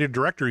nominated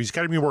director. He's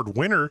Academy Award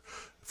winner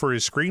for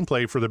his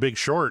screenplay for The Big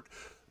Short.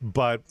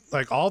 But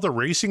like, all the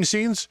racing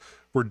scenes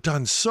were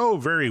done so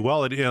very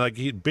well.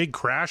 Big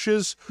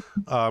crashes,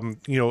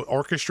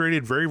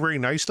 orchestrated very, very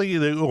nicely.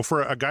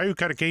 For a guy who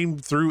kind of came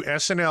through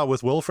SNL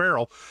with Will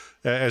Ferrell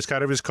as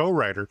kind of his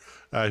co-writer,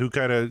 who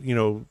kind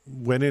of,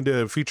 went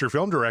into feature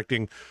film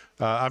directing.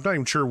 I'm not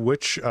even sure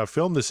which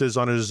film this is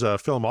on his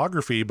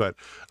filmography, but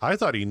I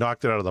thought he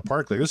knocked it out of the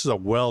park. Like, this is a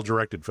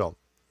well-directed film.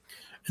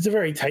 It's a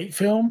very tight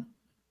film.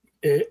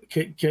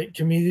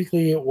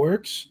 Comedically, it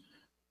works.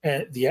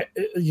 And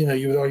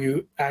you would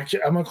argue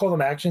action. I'm gonna call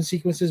them action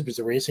sequences, because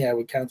the racing I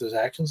would count as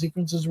action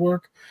sequences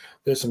work.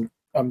 There's some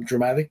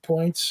dramatic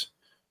points,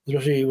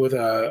 especially with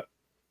the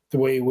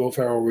way Will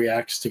Ferrell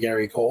reacts to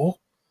Gary Cole.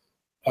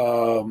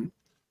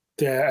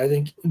 That I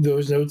think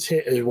those notes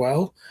hit as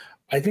well.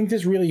 I think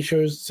this really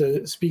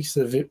speaks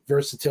to the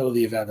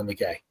versatility of Adam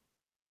McKay.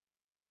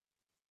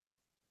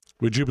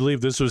 Would you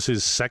believe this was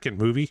his second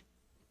movie?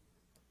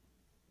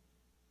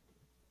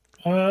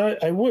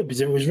 I would,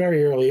 because it was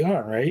very early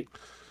on, right?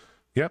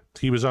 Yep.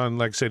 He was on,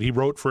 like I said, he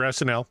wrote for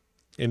SNL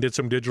and did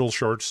some digital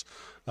shorts.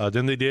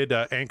 Then they did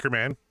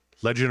Anchorman,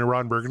 Legend of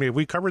Ron Burgundy. Have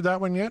we covered that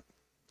one yet?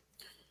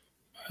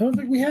 I don't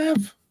think we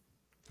have.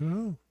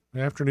 Oh,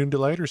 Afternoon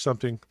Delight or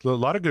something. A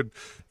lot of good.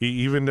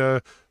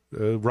 Even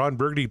Ron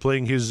Burgundy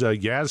playing his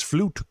Yaz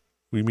flute.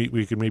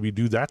 We could maybe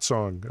do that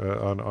song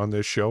on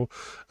this show.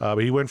 But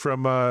he went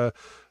from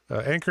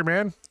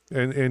Anchorman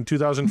in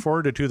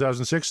 2004 to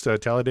 2006 to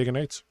Talladega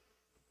Nights.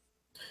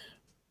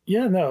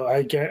 Yeah, no,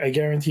 I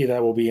guarantee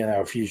that will be in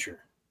our future.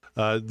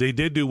 They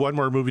did do one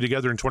more movie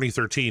together in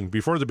 2013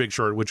 before The Big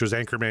Short, which was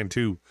Anchorman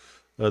 2.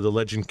 The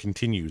Legend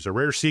Continues, a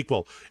rare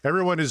sequel.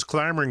 Everyone is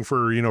clamoring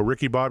for,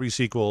 Ricky Bobby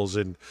sequels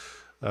and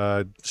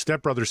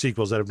Step Brother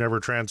sequels that have never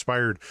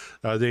transpired.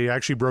 They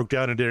actually broke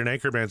down and did an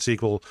Anchorman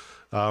sequel.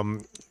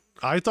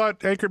 I thought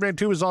Anchorman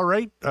 2 was all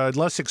right,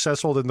 less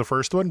successful than the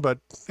first one, but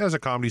as a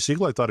comedy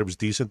sequel, I thought it was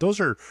decent. Those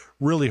are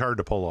really hard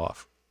to pull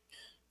off.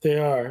 They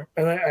are.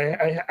 And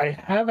I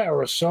have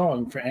our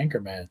song for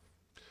Anchorman.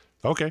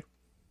 Okay.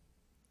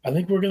 I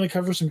think we're going to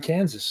cover some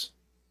Kansas.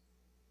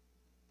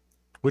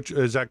 Which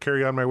is that?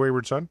 Carry On My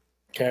Wayward Son?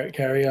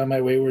 Carry On My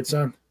Wayward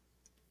Son.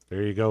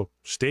 There you go.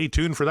 Stay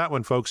tuned for that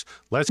one, folks.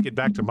 Let's get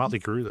back to Motley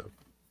Crue, though.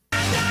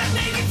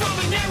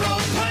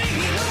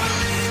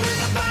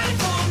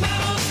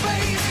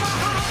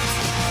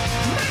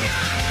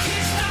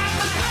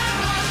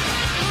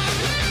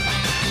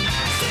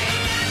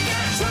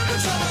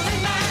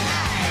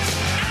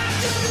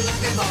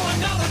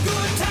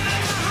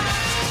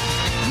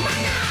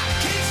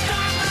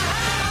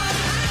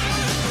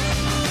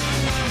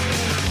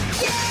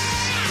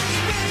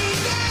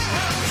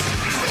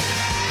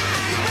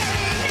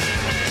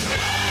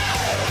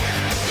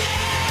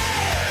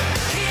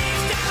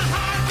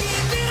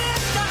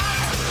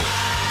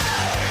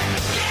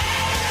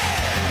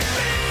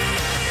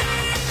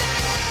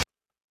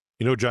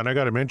 You know, John, I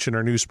got to mention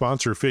our new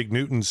sponsor, Fig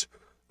Newtons.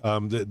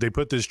 They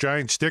put this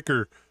giant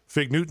sticker,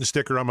 Fig Newton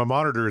sticker, on my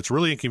monitor. It's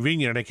really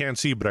inconvenient and I can't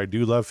see, but I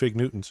do love Fig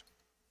Newtons.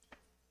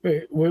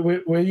 Wait,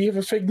 where do you have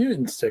a Fig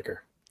Newton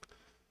sticker?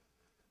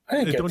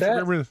 I didn't get that.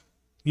 You remember?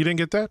 You didn't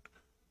get that?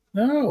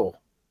 No.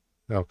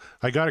 No,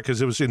 I got it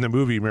because it was in the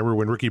movie. Remember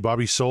when Ricky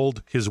Bobby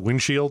sold his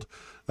windshield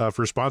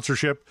for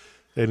sponsorship?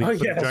 And he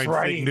put a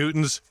giant Fig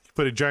Newtons.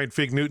 Put a giant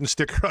Fig Newton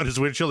sticker on his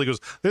windshield. He goes,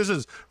 "This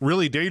is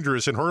really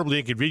dangerous and horribly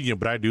inconvenient,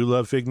 but I do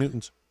love Fig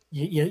Newtons."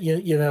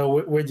 You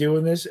know, we're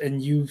doing this,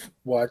 and you've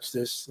watched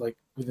this like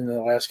within the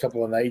last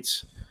couple of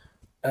nights,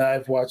 and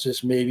I've watched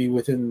this maybe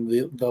within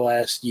the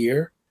last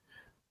year,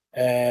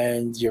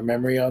 and your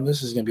memory on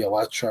this is going to be a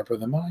lot sharper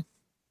than mine.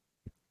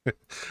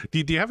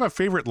 Do you have a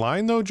favorite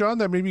line, though, John,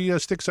 that maybe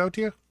sticks out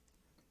to you?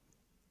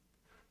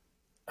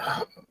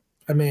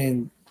 I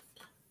mean,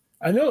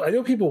 I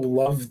know people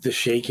love the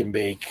shake and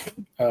bake.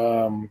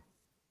 I'm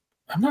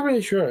not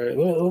really sure.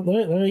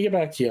 Let me get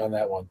back to you on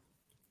that one.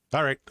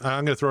 All right.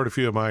 I'm going to throw out a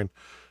few of mine.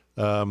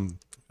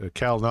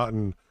 Cal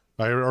Naughton,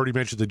 I already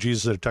mentioned the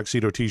Jesus in a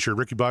Tuxedo t-shirt.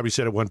 Ricky Bobby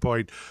said at one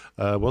point,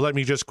 well, let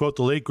me just quote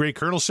the late, great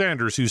Colonel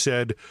Sanders, who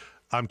said,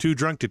 "I'm too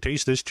drunk to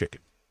taste this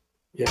chicken."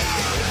 Yeah.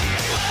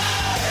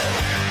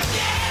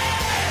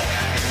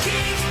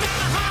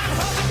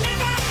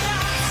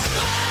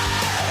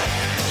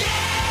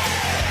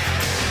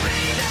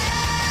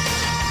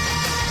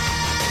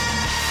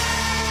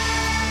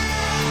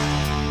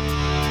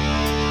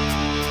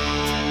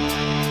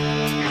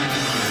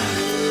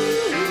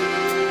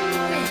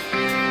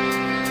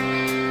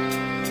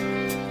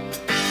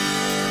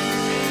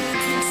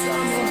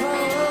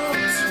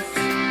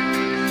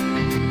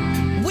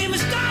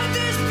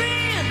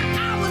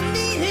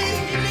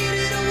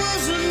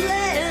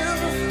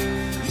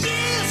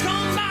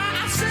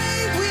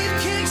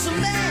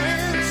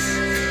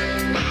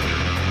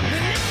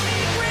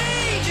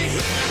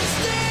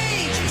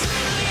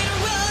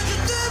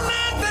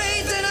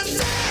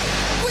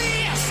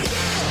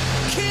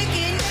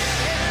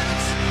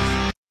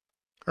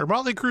 Are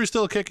Motley Crue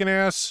still kicking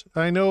ass?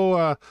 I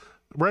know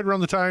right around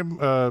the time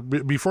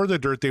before the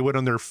Dirt, they went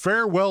on their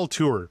farewell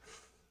tour.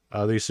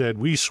 They said,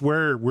 "We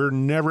swear we're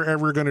never,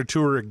 ever going to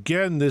tour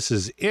again. This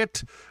is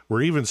it."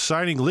 We're even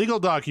signing legal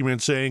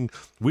documents saying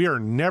we are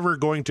never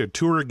going to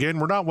tour again.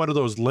 We're not one of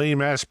those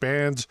lame-ass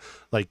bands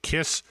like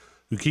Kiss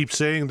who keep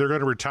saying they're going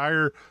to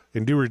retire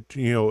and do,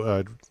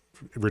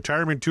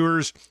 retirement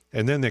tours,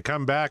 and then they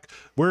come back.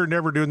 We're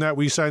never doing that.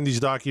 We signed these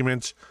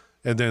documents.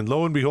 And then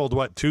lo and behold,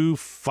 2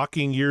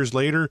 fucking years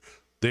later,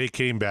 they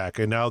came back,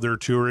 and now they're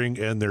touring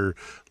and they're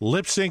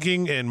lip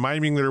syncing and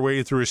miming their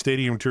way through a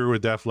stadium tour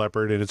with Def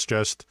Leppard. And it's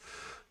just,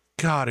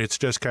 God, it's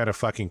just kind of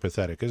fucking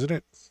pathetic, isn't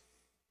it?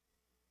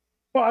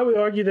 Well, I would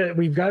argue that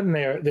we've gotten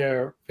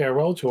their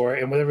farewell tour,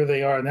 and whatever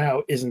they are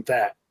now isn't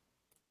that.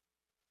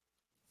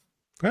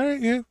 All right,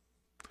 yeah.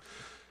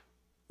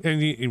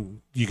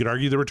 And you could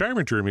argue the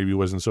retirement tour maybe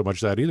wasn't so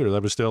much that either.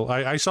 That was still,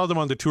 I saw them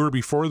on the tour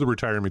before the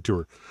retirement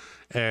tour,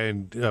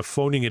 and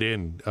phoning it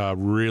in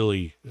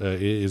really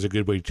is a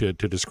good way to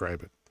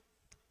describe it.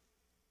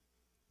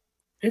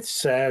 It's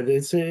sad.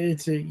 It's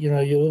you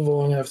live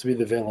long enough to be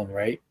the villain,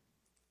 right?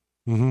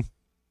 Mm-hmm.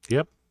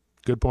 Yep.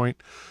 Good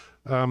point.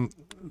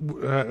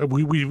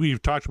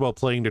 We've talked about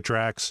playing the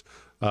tracks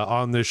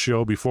on this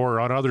show before,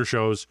 on other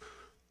shows.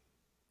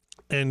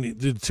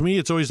 And to me,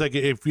 it's always like,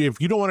 if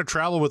you don't want to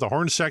travel with a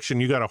horn section,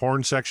 you got a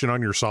horn section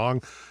on your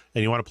song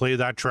and you want to play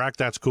that track,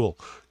 that's cool,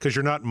 because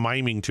you're not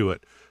miming to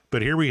it.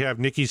 But here we have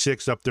Nikki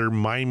Sixx up there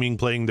miming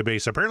playing the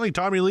bass. Apparently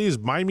Tommy Lee is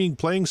miming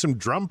playing some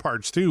drum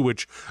parts too,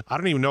 which I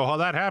don't even know how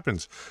that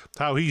happens.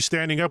 How he's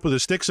standing up with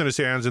his sticks in his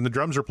hands and the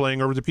drums are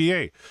playing over the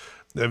PA.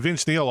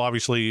 Vince Neil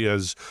obviously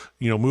is,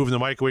 moving the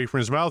mic away from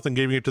his mouth and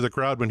giving it to the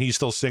crowd when he's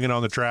still singing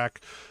on the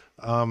track.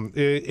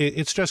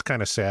 It's just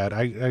kind of sad.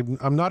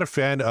 I'm not a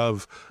fan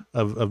of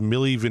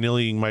Milli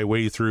Vanilli-ing my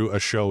way through a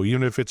show,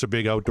 even if it's a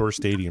big outdoor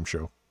stadium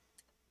show.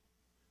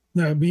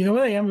 No, but you know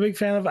what I am a big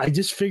fan of? I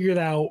just figured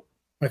out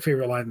my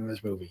favorite line in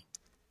this movie.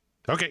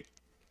 Okay.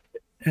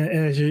 And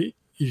it's a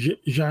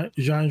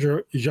Jean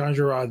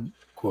Girard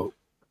quote.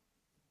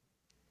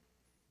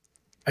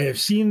 "I have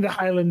seen the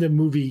Highlander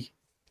movie,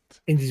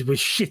 and it was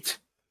shit."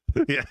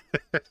 Yeah.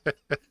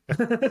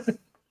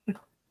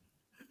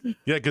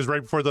 Yeah, because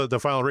right before the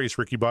final race,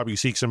 Ricky Bobby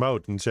seeks him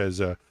out and says,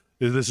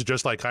 "This is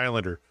just like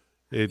Highlander."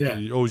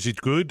 Oh, is it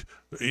good?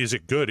 Is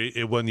it good?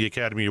 It won the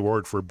Academy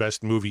Award for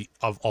Best Movie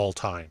of All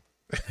Time.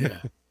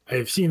 Yeah.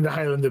 I've seen the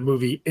Highlander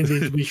movie, and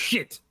it was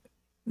shit.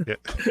 Yeah.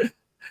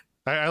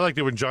 I liked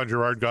it when John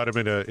Gerard got him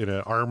in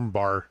an arm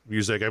bar. He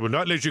was like, I will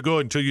not let you go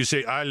until you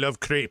say, I love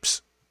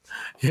crepes.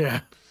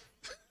 Yeah.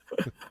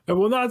 I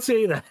will not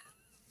say that.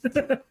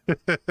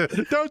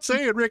 Don't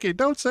say it, Ricky.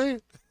 Don't say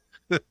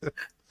it.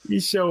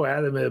 He's so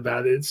adamant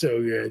about it. It's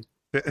so good.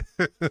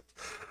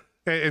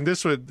 And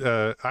this one,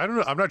 I don't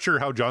know. I'm not sure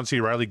how John C.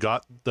 Reilly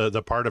got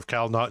the part of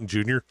Cal Naughton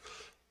Jr.,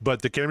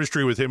 but the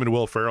chemistry with him and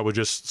Will Ferrell was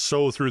just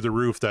so through the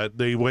roof that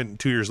they went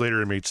 2 years later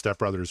and made Step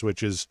Brothers,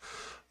 which is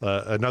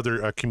another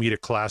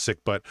comedic classic.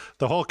 But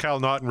the whole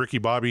Cal Naughton, Ricky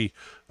Bobby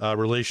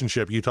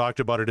relationship, you talked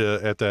about it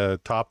at the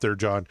top there,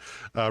 John,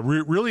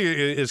 really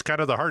is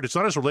kind of the heart. It's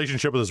not his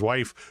relationship with his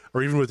wife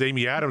or even with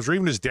Amy Adams or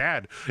even his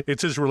dad.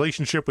 It's his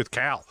relationship with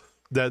Cal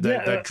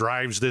that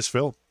drives this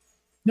film.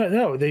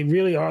 No, they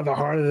really are the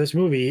heart of this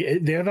movie.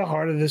 They're the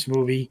heart of this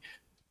movie,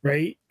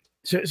 right?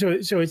 So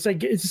it's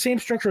like it's the same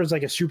structure as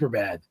like a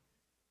Superbad,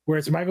 where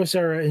it's Michael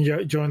Cera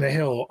and Jonah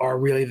Hill are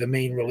really the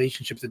main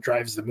relationship that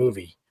drives the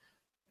movie,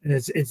 and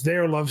it's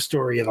their love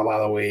story in a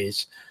lot of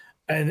ways,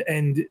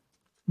 and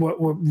what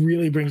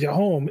really brings it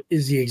home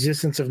is the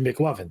existence of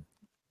McLovin,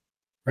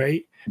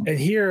 right? And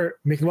here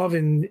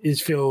McLovin is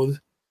filled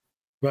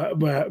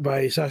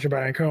by Sacha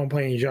Baron Cohen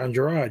playing Jean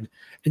Girard,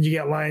 and you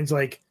get lines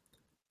like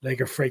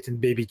a frightened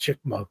baby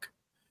chipmunk,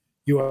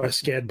 you are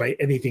scared by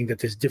anything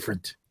that is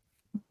different.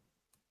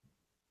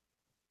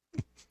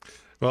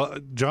 Well,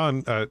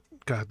 John,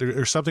 God,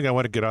 there's something I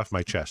want to get off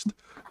my chest.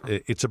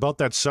 It's about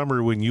that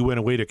summer when you went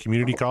away to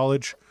community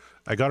college.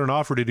 I got an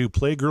offer to do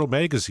Playgirl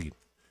magazine,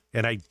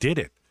 and I did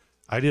it.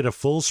 I did a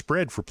full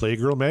spread for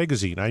Playgirl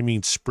magazine. I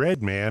mean,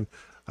 spread, man.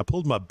 I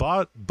pulled my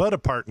butt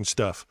apart and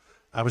stuff.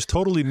 I was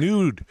totally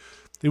nude.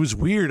 It was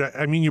weird.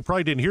 I mean, you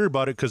probably didn't hear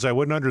about it because I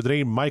went under the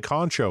name Mike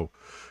Honcho,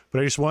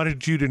 but I just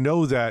wanted you to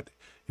know that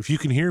if you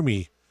can hear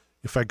me,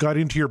 if I got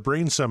into your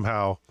brain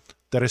somehow,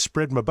 that I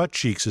spread my butt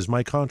cheeks as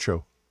Mike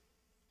Honcho.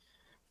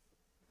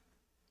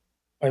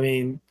 I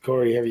mean,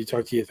 Corey, have you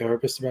talked to your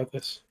therapist about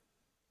this?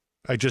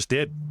 I just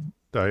did.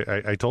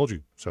 I told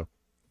you so.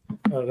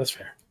 Oh, that's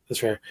fair. That's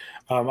fair.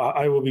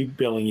 I will be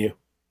billing you.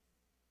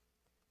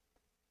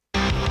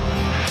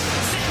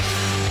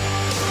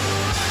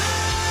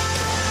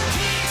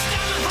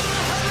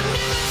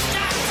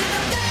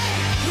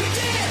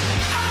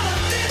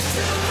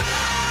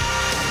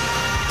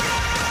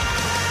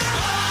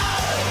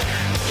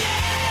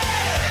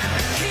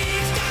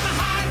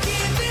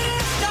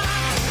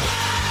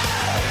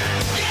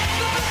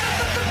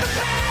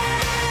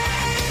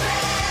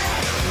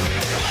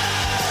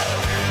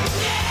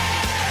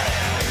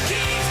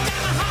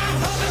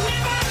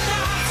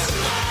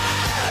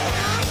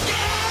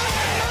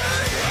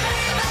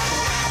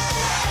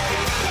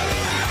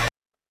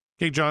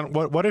 Hey, John,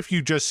 what if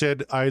you just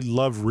said, I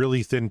love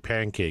really thin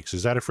pancakes?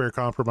 Is that a fair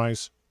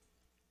compromise?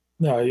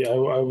 No,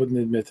 I wouldn't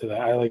admit to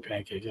that. I like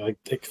pancakes. I like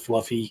thick,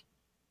 fluffy,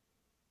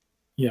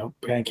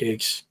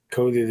 pancakes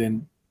coated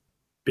in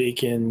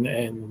bacon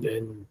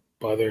and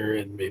butter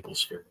and maple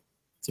syrup.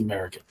 It's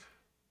American.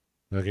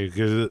 Okay,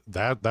 because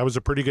that was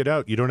a pretty good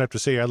out. You don't have to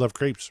say I love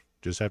crepes.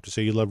 Just have to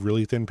say you love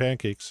really thin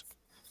pancakes.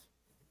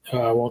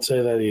 I won't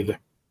say that either.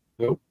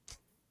 Nope.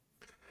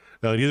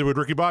 No, neither would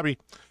Ricky Bobby.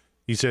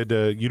 He said,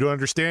 you don't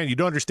understand. You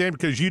don't understand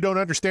because you don't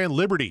understand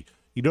liberty.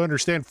 You don't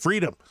understand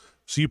freedom.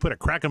 So you put a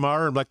crack in my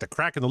arm like the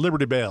crack in the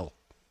Liberty Bell.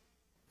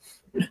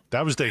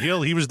 That was the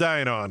hill he was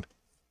dying on.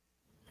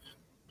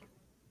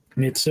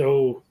 And it's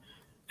so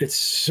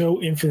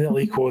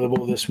infinitely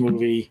quotable, this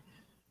movie.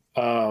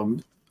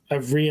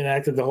 I've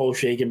reenacted the whole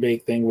shake and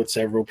bake thing with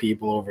several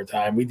people over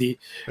time. We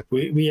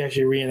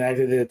actually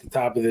reenacted it at the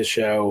top of the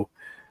show.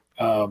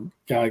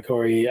 God,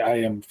 Corey, I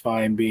am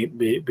fine being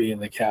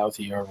the cow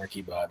to your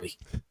Ricky Bobby.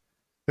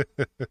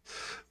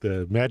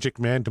 The Magic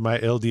Man to my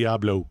El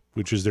Diablo,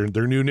 which is their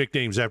new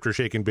nicknames after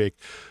Shake and Bake.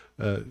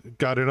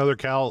 Got another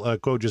Cal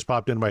quote just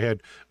popped into my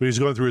head. But he's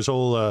going through his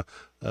whole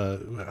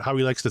how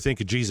he likes to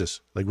think of Jesus.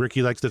 Like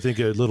Ricky likes to think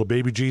of little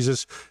baby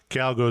Jesus.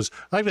 Cal goes,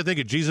 I like to think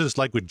of Jesus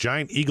like with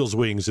giant eagle's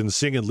wings and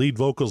singing lead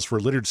vocals for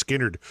Lynyrd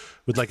Skynyrd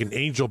with like an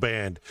angel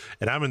band.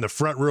 And I'm in the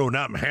front row and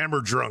I'm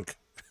hammer drunk.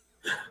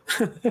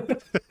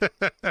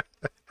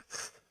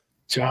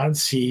 John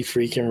C.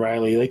 freaking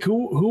Reilly. Like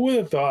who would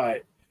have thought,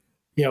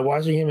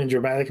 watching him in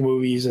dramatic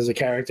movies as a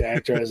character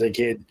actor as a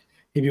kid,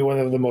 he'd be one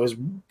of the most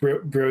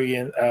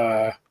brilliant,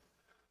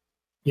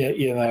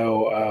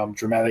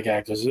 dramatic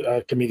actors,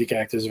 comedic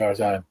actors of our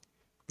time.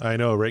 I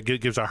know, right?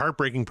 Gives a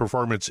heartbreaking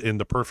performance in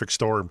The Perfect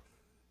Storm.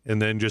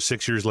 And then just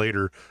 6 years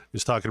later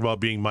is talking about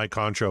being Mike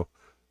Concho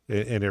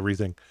and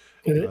everything.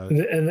 And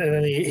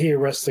then he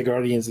arrests the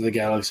Guardians of the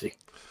Galaxy.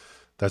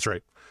 That's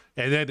right.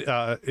 And then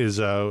is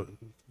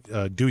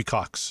Dewey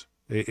Cox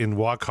in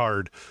Walk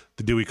Hard,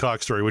 the Dewey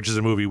Cox story, which is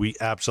a movie we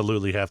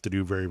absolutely have to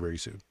do very, very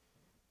soon.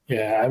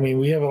 Yeah, I mean,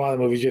 we have a lot of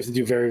movies we have to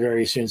do very,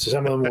 very soon. So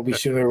some of them will be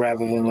sooner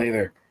rather than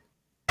later.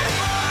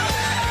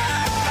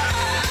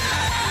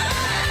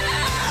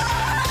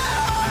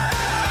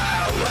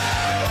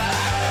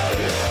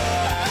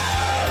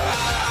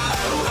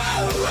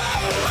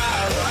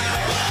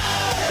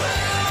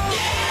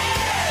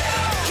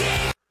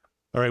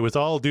 All right, with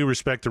all due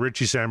respect to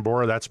Richie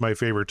Sambora, that's my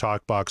favorite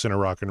talk box in a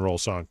rock and roll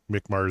song.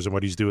 Mick Mars and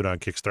what he's doing on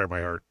Kickstart My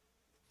Heart.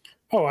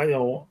 Oh, I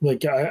don't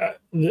like. I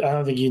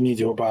don't think you need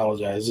to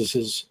apologize. This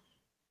is,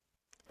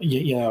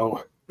 you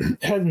know,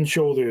 head and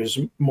shoulders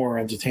more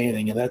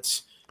entertaining, and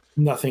that's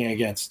nothing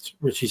against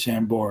Richie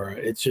Sambora.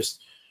 It's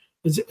just,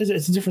 it's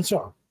a different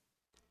song.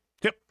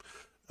 Yep.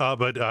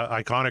 But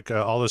iconic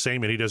all the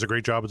same, and he does a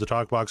great job with the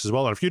talk box as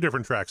well on a few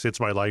different tracks. It's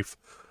My Life,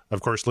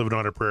 of course, Living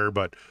on a Prayer,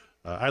 but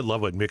I love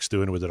what Mick's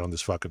doing with it on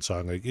this fucking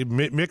song. Like,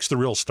 Mick's the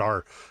real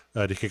star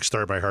to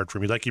Kickstart My Heart for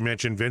me. Like you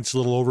mentioned, Vince a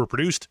little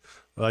overproduced.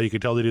 You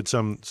could tell they did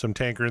some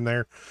tanker in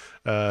there.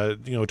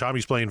 You know,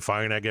 Tommy's playing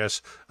fine, I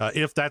guess.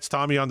 If that's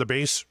Tommy on the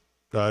bass,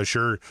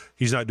 sure,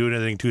 he's not doing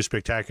anything too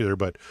spectacular,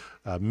 but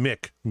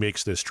Mick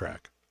makes this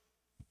track.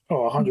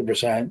 Oh,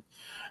 100%.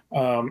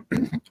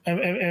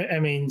 I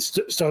mean,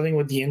 starting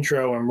with the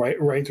intro and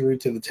right through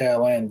to the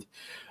tail end,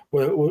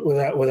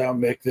 without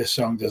Mick, this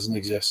song doesn't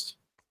exist.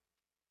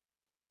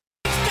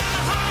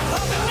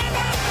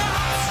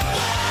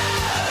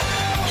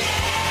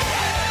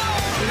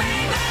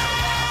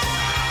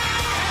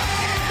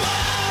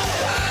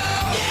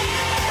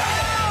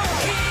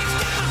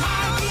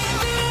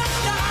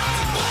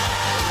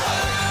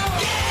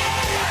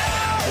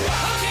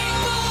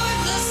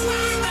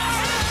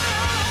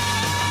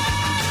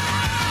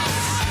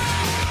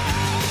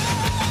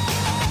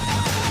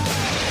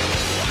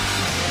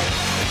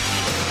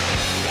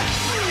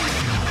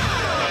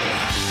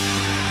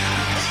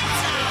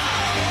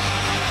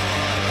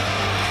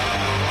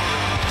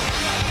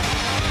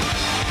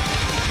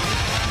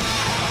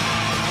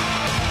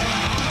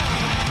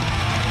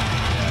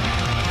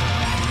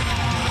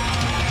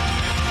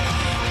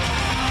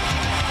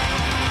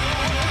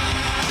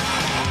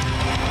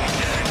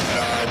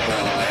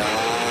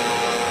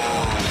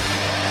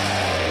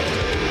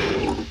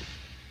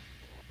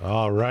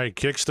 All right,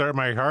 Kickstart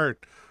My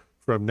Heart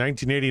from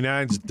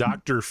 1989's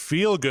Dr.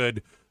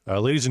 Feelgood.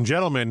 Ladies and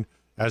gentlemen,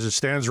 as it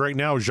stands right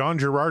now, Jean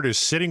Girard is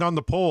sitting on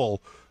the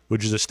pole,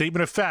 which is a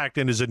statement of fact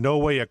and is in no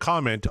way a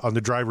comment on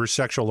the driver's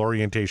sexual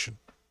orientation.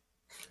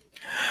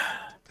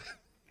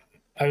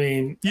 I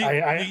mean,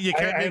 you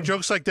can't make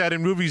jokes like that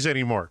in movies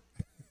anymore.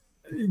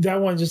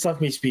 That one just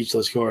left me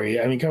speechless, Corey.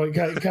 I mean,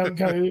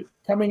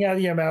 coming out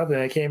of your mouth,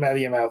 and it came out of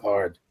your mouth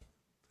hard.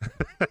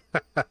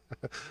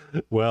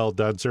 Well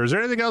done, sir. Is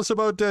there anything else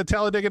about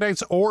Talladega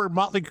Nights or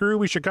Motley Crue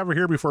we should cover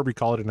here before we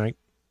call it a night?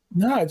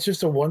 No, it's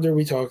just a wonder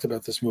we talked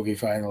about this movie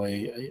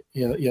finally.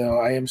 You know,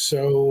 I am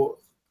so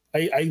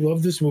I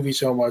love this movie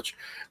so much,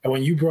 and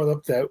when you brought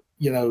up that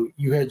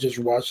you had just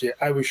watched it,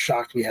 I was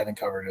shocked we hadn't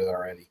covered it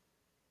already.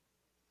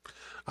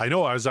 I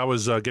know, as I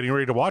was getting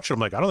ready to watch it, I'm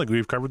like, I don't think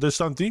we've covered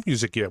this on theme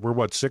music yet.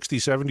 We're, 60,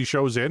 70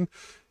 shows in,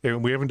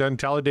 and we haven't done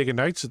Talladega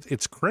Nights.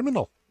 It's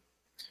criminal.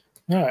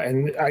 Yeah,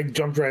 and I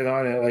jumped right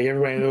on it. Like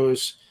everybody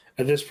knows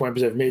at this point,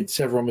 because I've made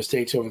several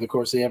mistakes over the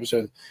course of the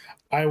episode,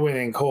 I went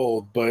in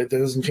cold, but that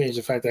doesn't change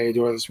the fact that I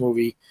adore this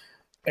movie.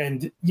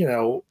 And,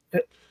 I'm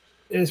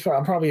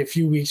probably a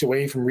few weeks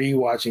away from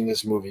rewatching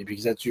this movie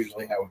because that's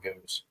usually how it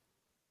goes.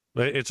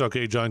 It's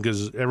okay, John,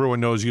 because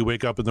everyone knows you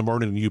wake up in the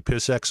morning and you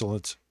piss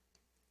excellence.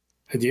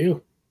 I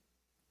do.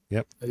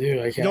 Yep. I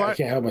do. I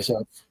can't help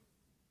myself.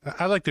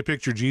 I like to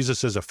picture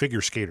Jesus as a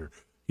figure skater.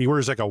 He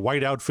wears like a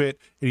white outfit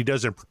and he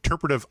does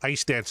interpretive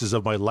ice dances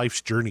of my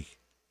life's journey.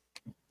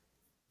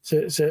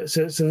 So this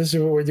is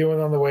what we're doing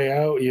on the way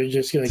out. You're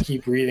just going to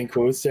keep reading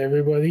quotes to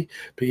everybody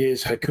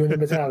because Hakuna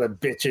Matata,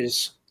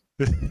 bitches.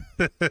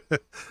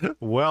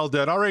 Well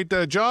done. All right,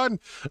 John,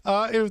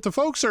 if the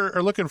folks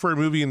are looking for a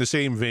movie in the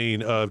same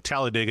vein of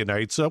Talladega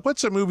Nights,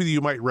 what's a movie that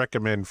you might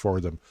recommend for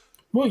them?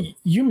 Well,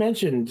 you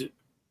mentioned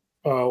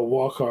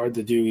Walk Hard,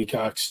 the Dewey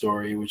Cox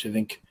story, which I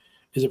think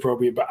is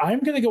appropriate, but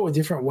I'm going to go a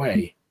different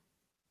way.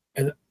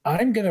 And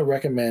I'm going to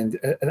recommend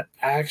an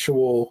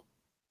actual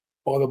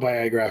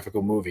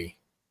autobiographical movie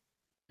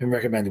and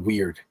recommend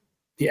Weird,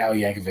 the Al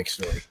Yankovic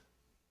story.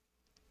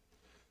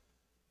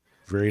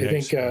 Very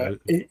nice. I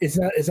think it's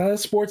not a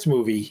sports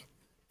movie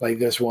like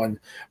this one,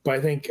 but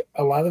I think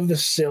a lot of the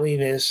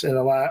silliness and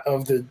a lot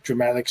of the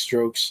dramatic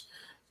strokes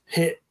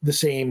hit the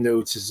same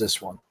notes as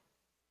this one.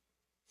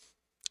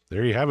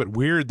 There you have it.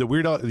 Weird,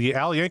 the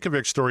Al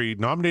Yankovic story,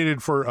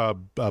 nominated for a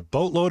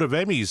boatload of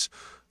Emmys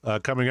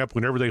coming up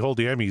whenever they hold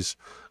the Emmys.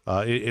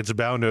 It's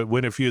bound to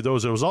win a few of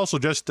those. It was also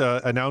just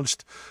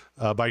announced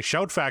by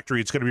Shout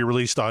Factory. It's going to be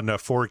released on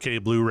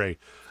 4K Blu-ray.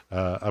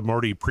 I'm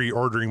already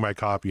pre-ordering my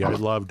copy. I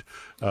loved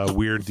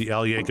Weird, the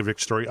Al Yankovic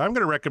story. I'm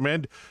going to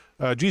recommend,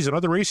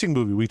 another racing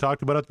movie we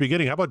talked about at the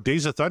beginning. How about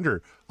Days of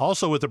Thunder?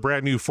 Also with a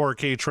brand new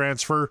 4K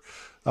transfer,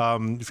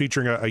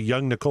 featuring a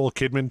young Nicole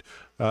Kidman,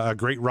 a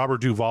great Robert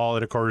Duvall,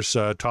 and of course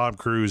Tom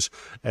Cruise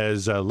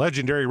as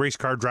legendary race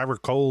car driver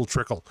Cole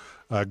Trickle.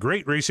 A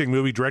great racing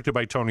movie directed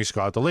by Tony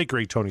Scott, the late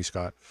great Tony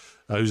Scott,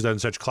 who's done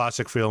such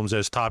classic films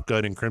as Top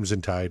Gun and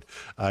Crimson Tide.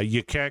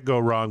 You can't go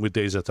wrong with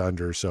Days of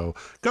Thunder, so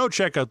go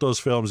check out those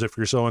films if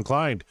you're so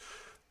inclined.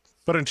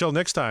 But until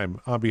next time,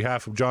 on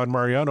behalf of John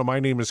Mariano, my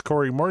name is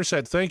Corey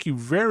Morissette. Thank you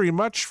very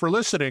much for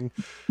listening,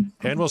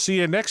 and we'll see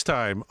you next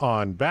time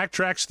on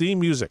Backtracks Theme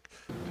Music.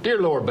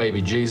 Dear Lord,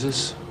 baby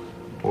Jesus,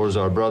 or as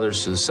our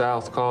brothers to the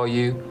south call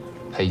you,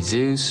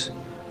 Jesus,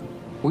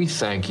 we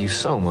thank you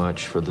so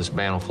much for this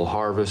bountiful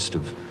harvest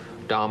of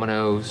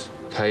Domino's,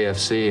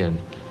 KFC, and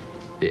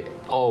the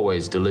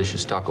always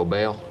delicious Taco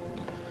Bell.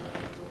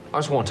 I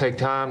just want to take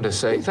time to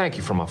say thank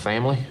you for my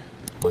family,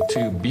 my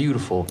two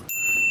beautiful,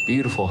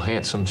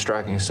 handsome,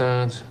 striking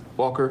sons,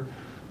 Walker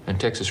and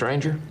Texas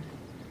Ranger,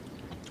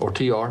 or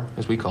TR,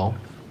 as we call him.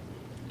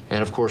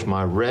 And of course,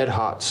 my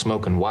red-hot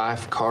smoking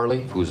wife,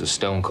 Carly, who's a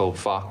stone-cold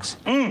fox,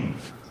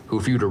 who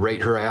if you were to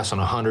rate her ass on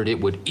 100, it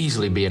would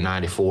easily be a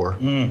 94.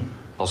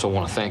 Also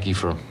want to thank you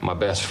for my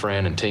best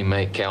friend and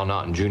teammate, Cal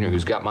Naughton Jr.,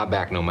 who's got my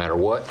back no matter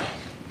what.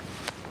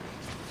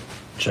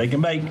 Shake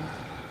and bake.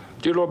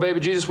 Dear Lord, baby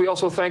Jesus, we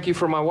also thank you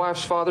for my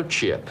wife's father,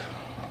 Chip.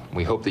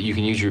 We hope that you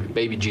can use your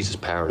baby Jesus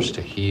powers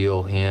to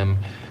heal him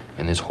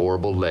and his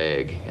horrible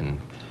leg.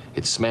 And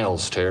it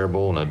smells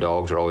terrible, and the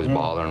dogs are always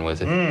bothering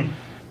with it.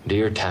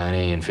 Dear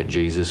tiny infant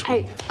Jesus.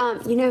 Hey,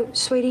 you know,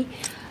 sweetie,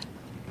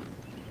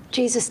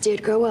 Jesus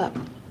did grow up.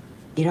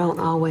 You don't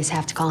always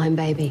have to call him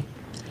baby.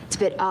 It's a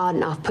bit odd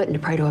and off-putting to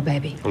pray to a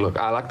baby. Well, look,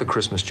 I like the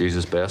Christmas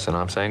Jesus best, and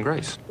I'm saying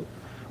grace.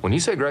 When you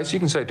say grace, you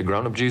can say it to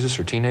grown-up Jesus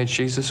or teenage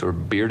Jesus or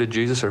bearded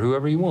Jesus or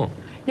whoever you want.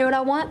 You know what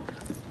I want?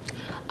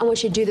 I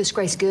want you to do this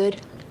grace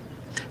good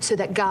so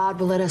that God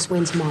will let us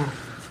win tomorrow.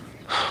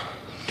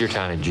 Dear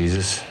tiny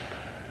Jesus,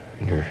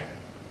 in your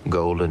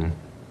golden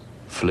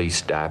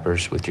fleece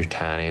diapers with your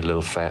tiny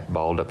little fat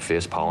balled-up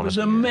fist pawing. He was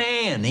a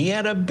man. He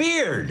had a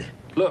beard.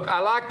 Look, I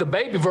like the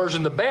baby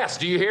version the best.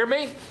 Do you hear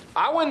me?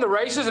 I win the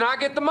races and I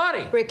get the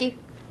money. Ricky,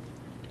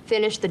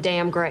 finish the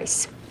damn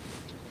grace.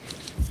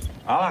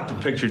 I like to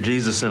picture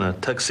Jesus in a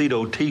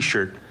tuxedo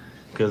T-shirt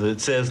because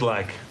it says,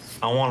 like,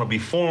 I want to be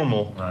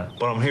formal,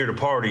 but I'm here to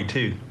party,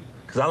 too.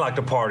 Because I like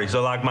to party, so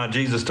I like my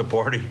Jesus to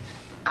party.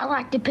 I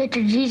like to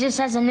picture Jesus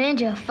as a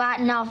ninja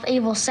fighting off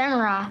evil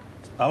samurai.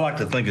 I like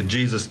to think of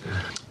Jesus,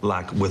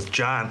 like, with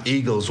giant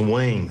eagle's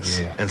wings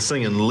and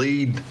singing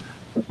lead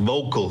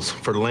vocals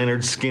for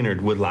Leonard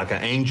Skinner with, like,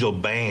 an angel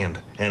band.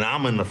 And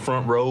I'm in the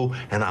front row,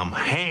 and I'm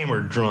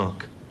hammered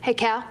drunk. Hey,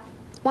 Cal,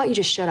 why don't you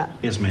just shut up?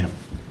 Yes, ma'am.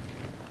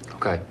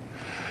 Okay.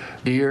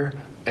 Dear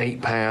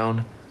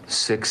 8-pound,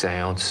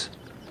 6-ounce,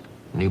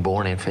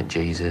 newborn infant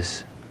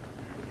Jesus,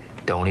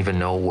 don't even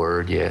know a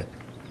word yet,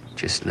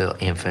 just a little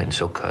infant,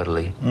 so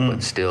cuddly,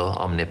 but still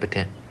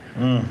omnipotent.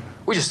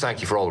 We just thank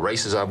you for all the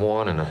races I've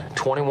won and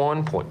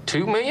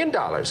 $21.2 million.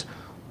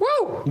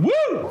 Woo! Woo!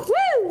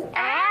 Woo!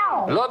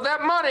 Ow! Love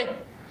that money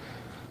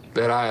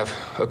that I have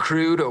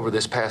accrued over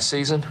this past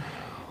season.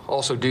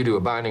 Also due to a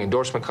binding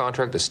endorsement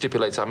contract that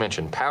stipulates I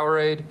mention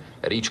Powerade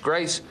at each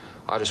grace.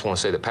 I just want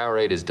to say that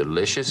Powerade is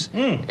delicious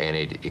and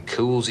it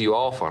cools you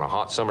off on a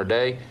hot summer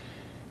day.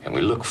 And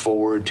we look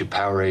forward to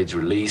Powerade's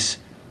release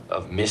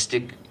of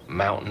Mystic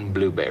Mountain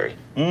Blueberry.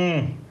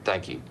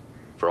 Thank you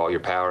for all your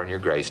power and your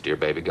grace, dear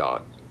baby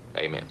God.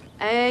 Amen.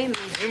 Amen.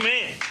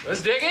 Amen.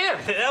 Let's dig in.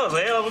 That was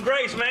a hell of a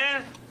grace,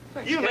 man.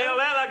 You nailed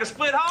that like a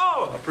split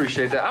hog.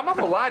 Appreciate that. I'm not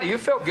gonna lie to you,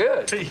 it felt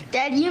good.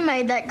 Dad, you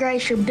made that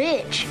grace your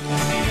bitch.